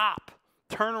shout, stop,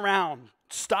 turn around,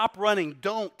 stop running,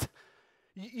 don't.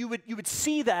 You would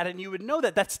see that and you would know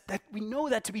that we know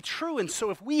that to be true. And so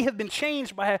if we have been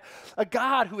changed by a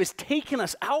God who has taken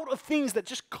us out of things that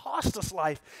just cost us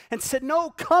life and said, no,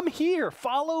 come here,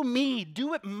 follow me,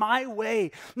 do it my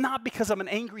way, not because I'm an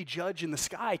angry judge in the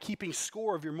sky keeping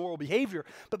score of your moral behavior,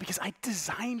 but because I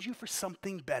designed you for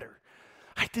something better.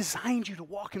 I designed you to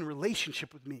walk in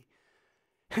relationship with me.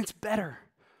 And it's better.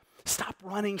 Stop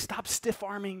running, stop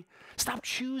stiff-arming, stop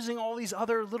choosing all these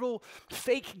other little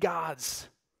fake gods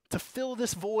to fill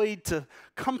this void, to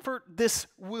comfort this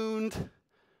wound,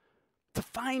 to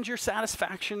find your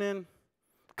satisfaction in.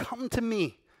 Come to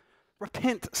me.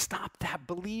 Repent, stop that,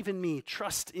 believe in me,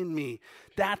 trust in me.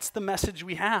 That's the message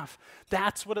we have.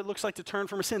 That's what it looks like to turn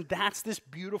from our sin. That's this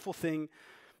beautiful thing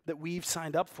that we've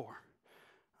signed up for.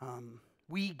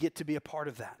 We get to be a part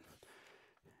of that.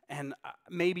 And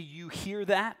maybe you hear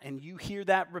that and you hear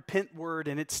that repent word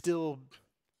and it still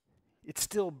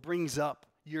brings up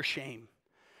your shame,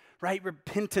 right?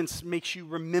 Repentance makes you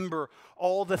remember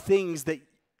all the things that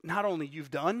not only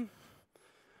you've done,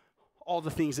 all the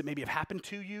things that maybe have happened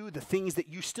to you, the things that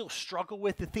you still struggle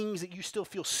with, the things that you still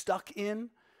feel stuck in.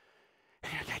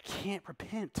 And you're like, I can't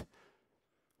repent.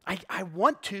 I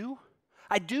want to.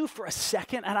 I do for a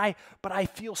second, but I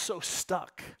feel so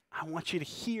stuck. I want you to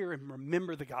hear and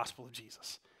remember the gospel of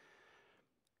Jesus.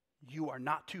 You are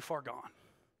not too far gone.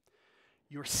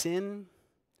 Your sin,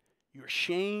 your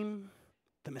shame,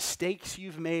 the mistakes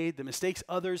you've made, the mistakes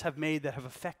others have made that have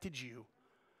affected you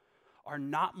are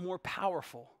not more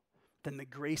powerful than the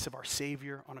grace of our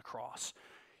Savior on a cross.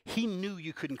 He knew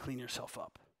you couldn't clean yourself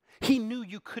up. He knew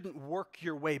you couldn't work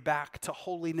your way back to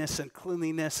holiness and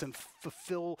cleanliness and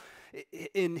fulfill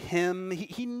in him.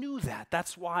 He knew that.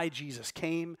 That's why Jesus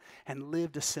came and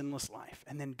lived a sinless life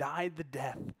and then died the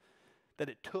death that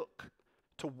it took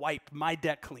to wipe my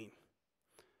debt clean.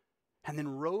 And then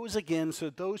rose again so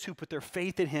that those who put their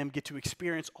faith in him get to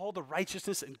experience all the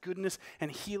righteousness and goodness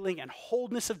and healing and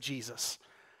wholeness of Jesus.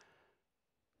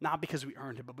 Not because we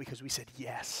earned it, but because we said,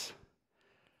 yes,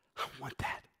 I want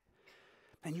that.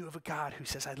 And you have a God who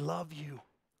says, I love you.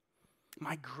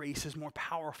 My grace is more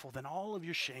powerful than all of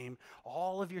your shame,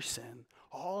 all of your sin,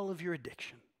 all of your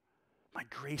addiction. My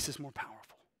grace is more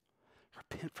powerful.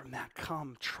 Repent from that.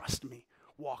 Come, trust me,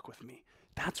 walk with me.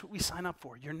 That's what we sign up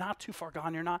for. You're not too far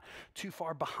gone. You're not too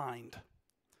far behind.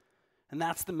 And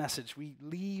that's the message. We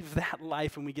leave that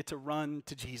life and we get to run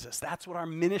to Jesus. That's what our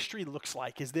ministry looks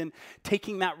like, is then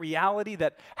taking that reality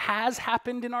that has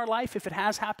happened in our life, if it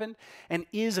has happened, and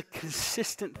is a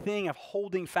consistent thing of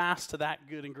holding fast to that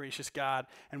good and gracious God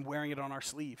and wearing it on our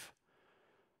sleeve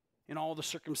in all the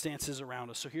circumstances around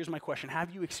us. So here's my question.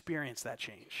 Have you experienced that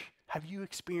change? Have you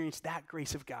experienced that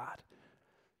grace of God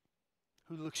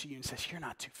who looks at you and says, you're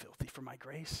not too filthy for my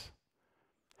grace?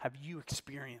 Have you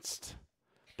experienced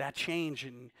that change?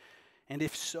 And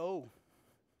if so,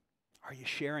 Are you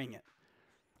sharing it?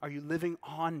 Are you living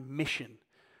on mission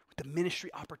with the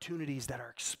ministry opportunities that are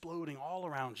exploding all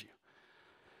around you?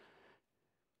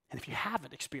 And if you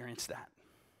haven't experienced that,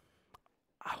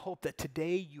 I hope that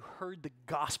today you heard the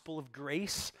gospel of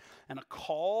grace and a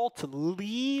call to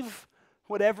leave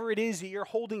whatever it is that you're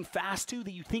holding fast to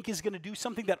that you think is going to do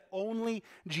something that only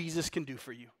Jesus can do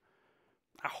for you.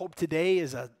 I hope today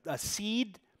is a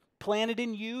seed planted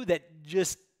in you that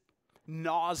just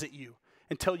gnaws at you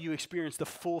until you experience the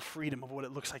full freedom of what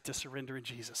it looks like to surrender in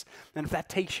Jesus. And if that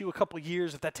takes you a couple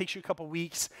years, if that takes you a couple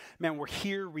weeks, man, we're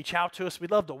here. Reach out to us.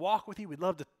 We'd love to walk with you. We'd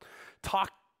love to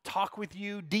talk with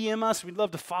you. DM us. We'd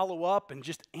love to follow up and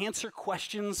just answer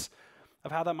questions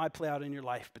of how that might play out in your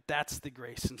life. But that's the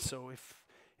grace. And so if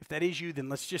that is you, then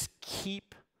let's just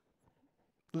keep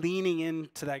leaning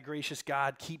into that gracious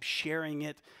God. Keep sharing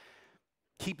it.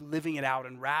 Keep living it out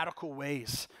in radical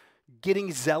ways.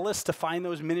 Getting zealous to find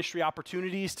those ministry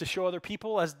opportunities to show other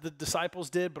people as the disciples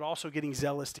did, but also getting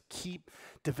zealous to keep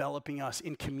developing us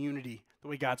in community the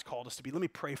way God's called us to be. Let me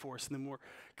pray for us, and then we're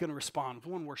going to respond with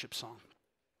one worship song.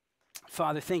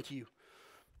 Father, thank you.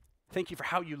 Thank you for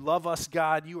how you love us,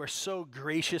 God. You are so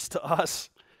gracious to us.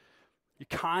 You're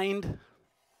kind.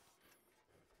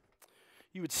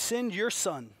 You would send your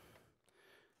son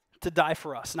to die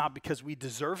for us, not because we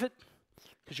deserve it,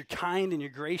 because you're kind and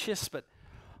you're gracious, but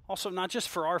also not just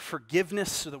for our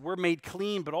forgiveness so that we're made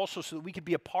clean, but also so that we could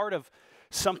be a part of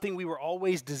something we were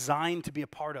always designed to be a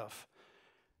part of.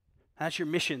 And that's your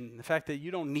mission, the fact that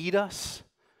you don't need us,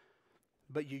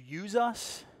 but you use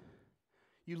us.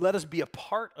 You let us be a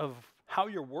part of how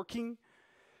you're working.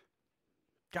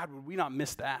 God, would we not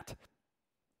miss that?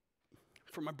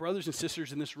 For my brothers and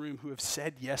sisters in this room who have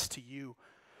said yes to you,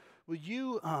 will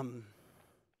you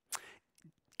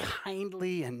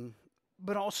kindly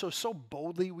but also so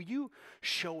boldly, will you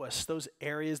show us those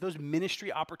areas, those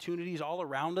ministry opportunities all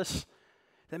around us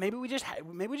that maybe we just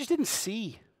didn't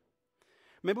see.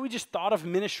 Maybe we just thought of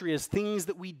ministry as things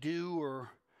that we do, or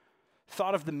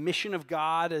thought of the mission of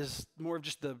God as more of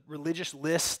just the religious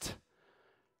list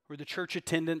or the church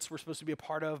attendance we're supposed to be a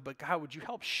part of. But God, would you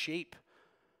help shape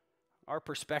our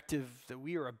perspective that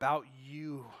we are about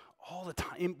you all the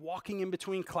time, walking in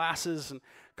between classes and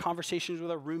conversations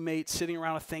with our roommates, sitting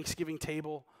around a Thanksgiving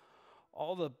table,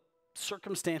 all the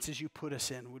circumstances you put us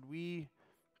in. Would we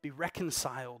be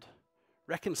reconcilers,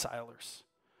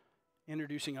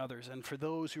 introducing others? And for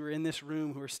those who are in this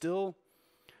room who are still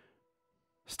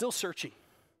searching,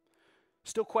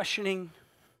 still questioning,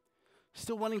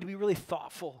 still wanting to be really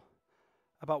thoughtful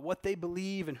about what they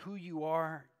believe and who you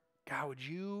are, God, would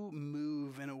you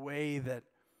move in a way that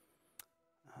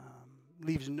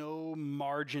leaves no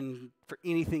margin for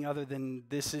anything other than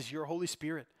this is your Holy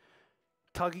Spirit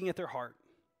tugging at their heart,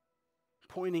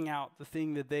 pointing out the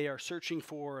thing that they are searching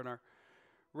for and are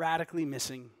radically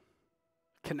missing,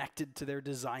 connected to their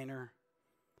designer,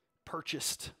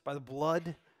 purchased by the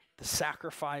blood, the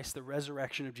sacrifice, the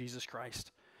resurrection of Jesus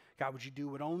Christ. God, would you do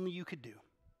what only you could do?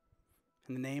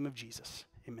 In the name of Jesus,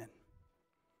 amen.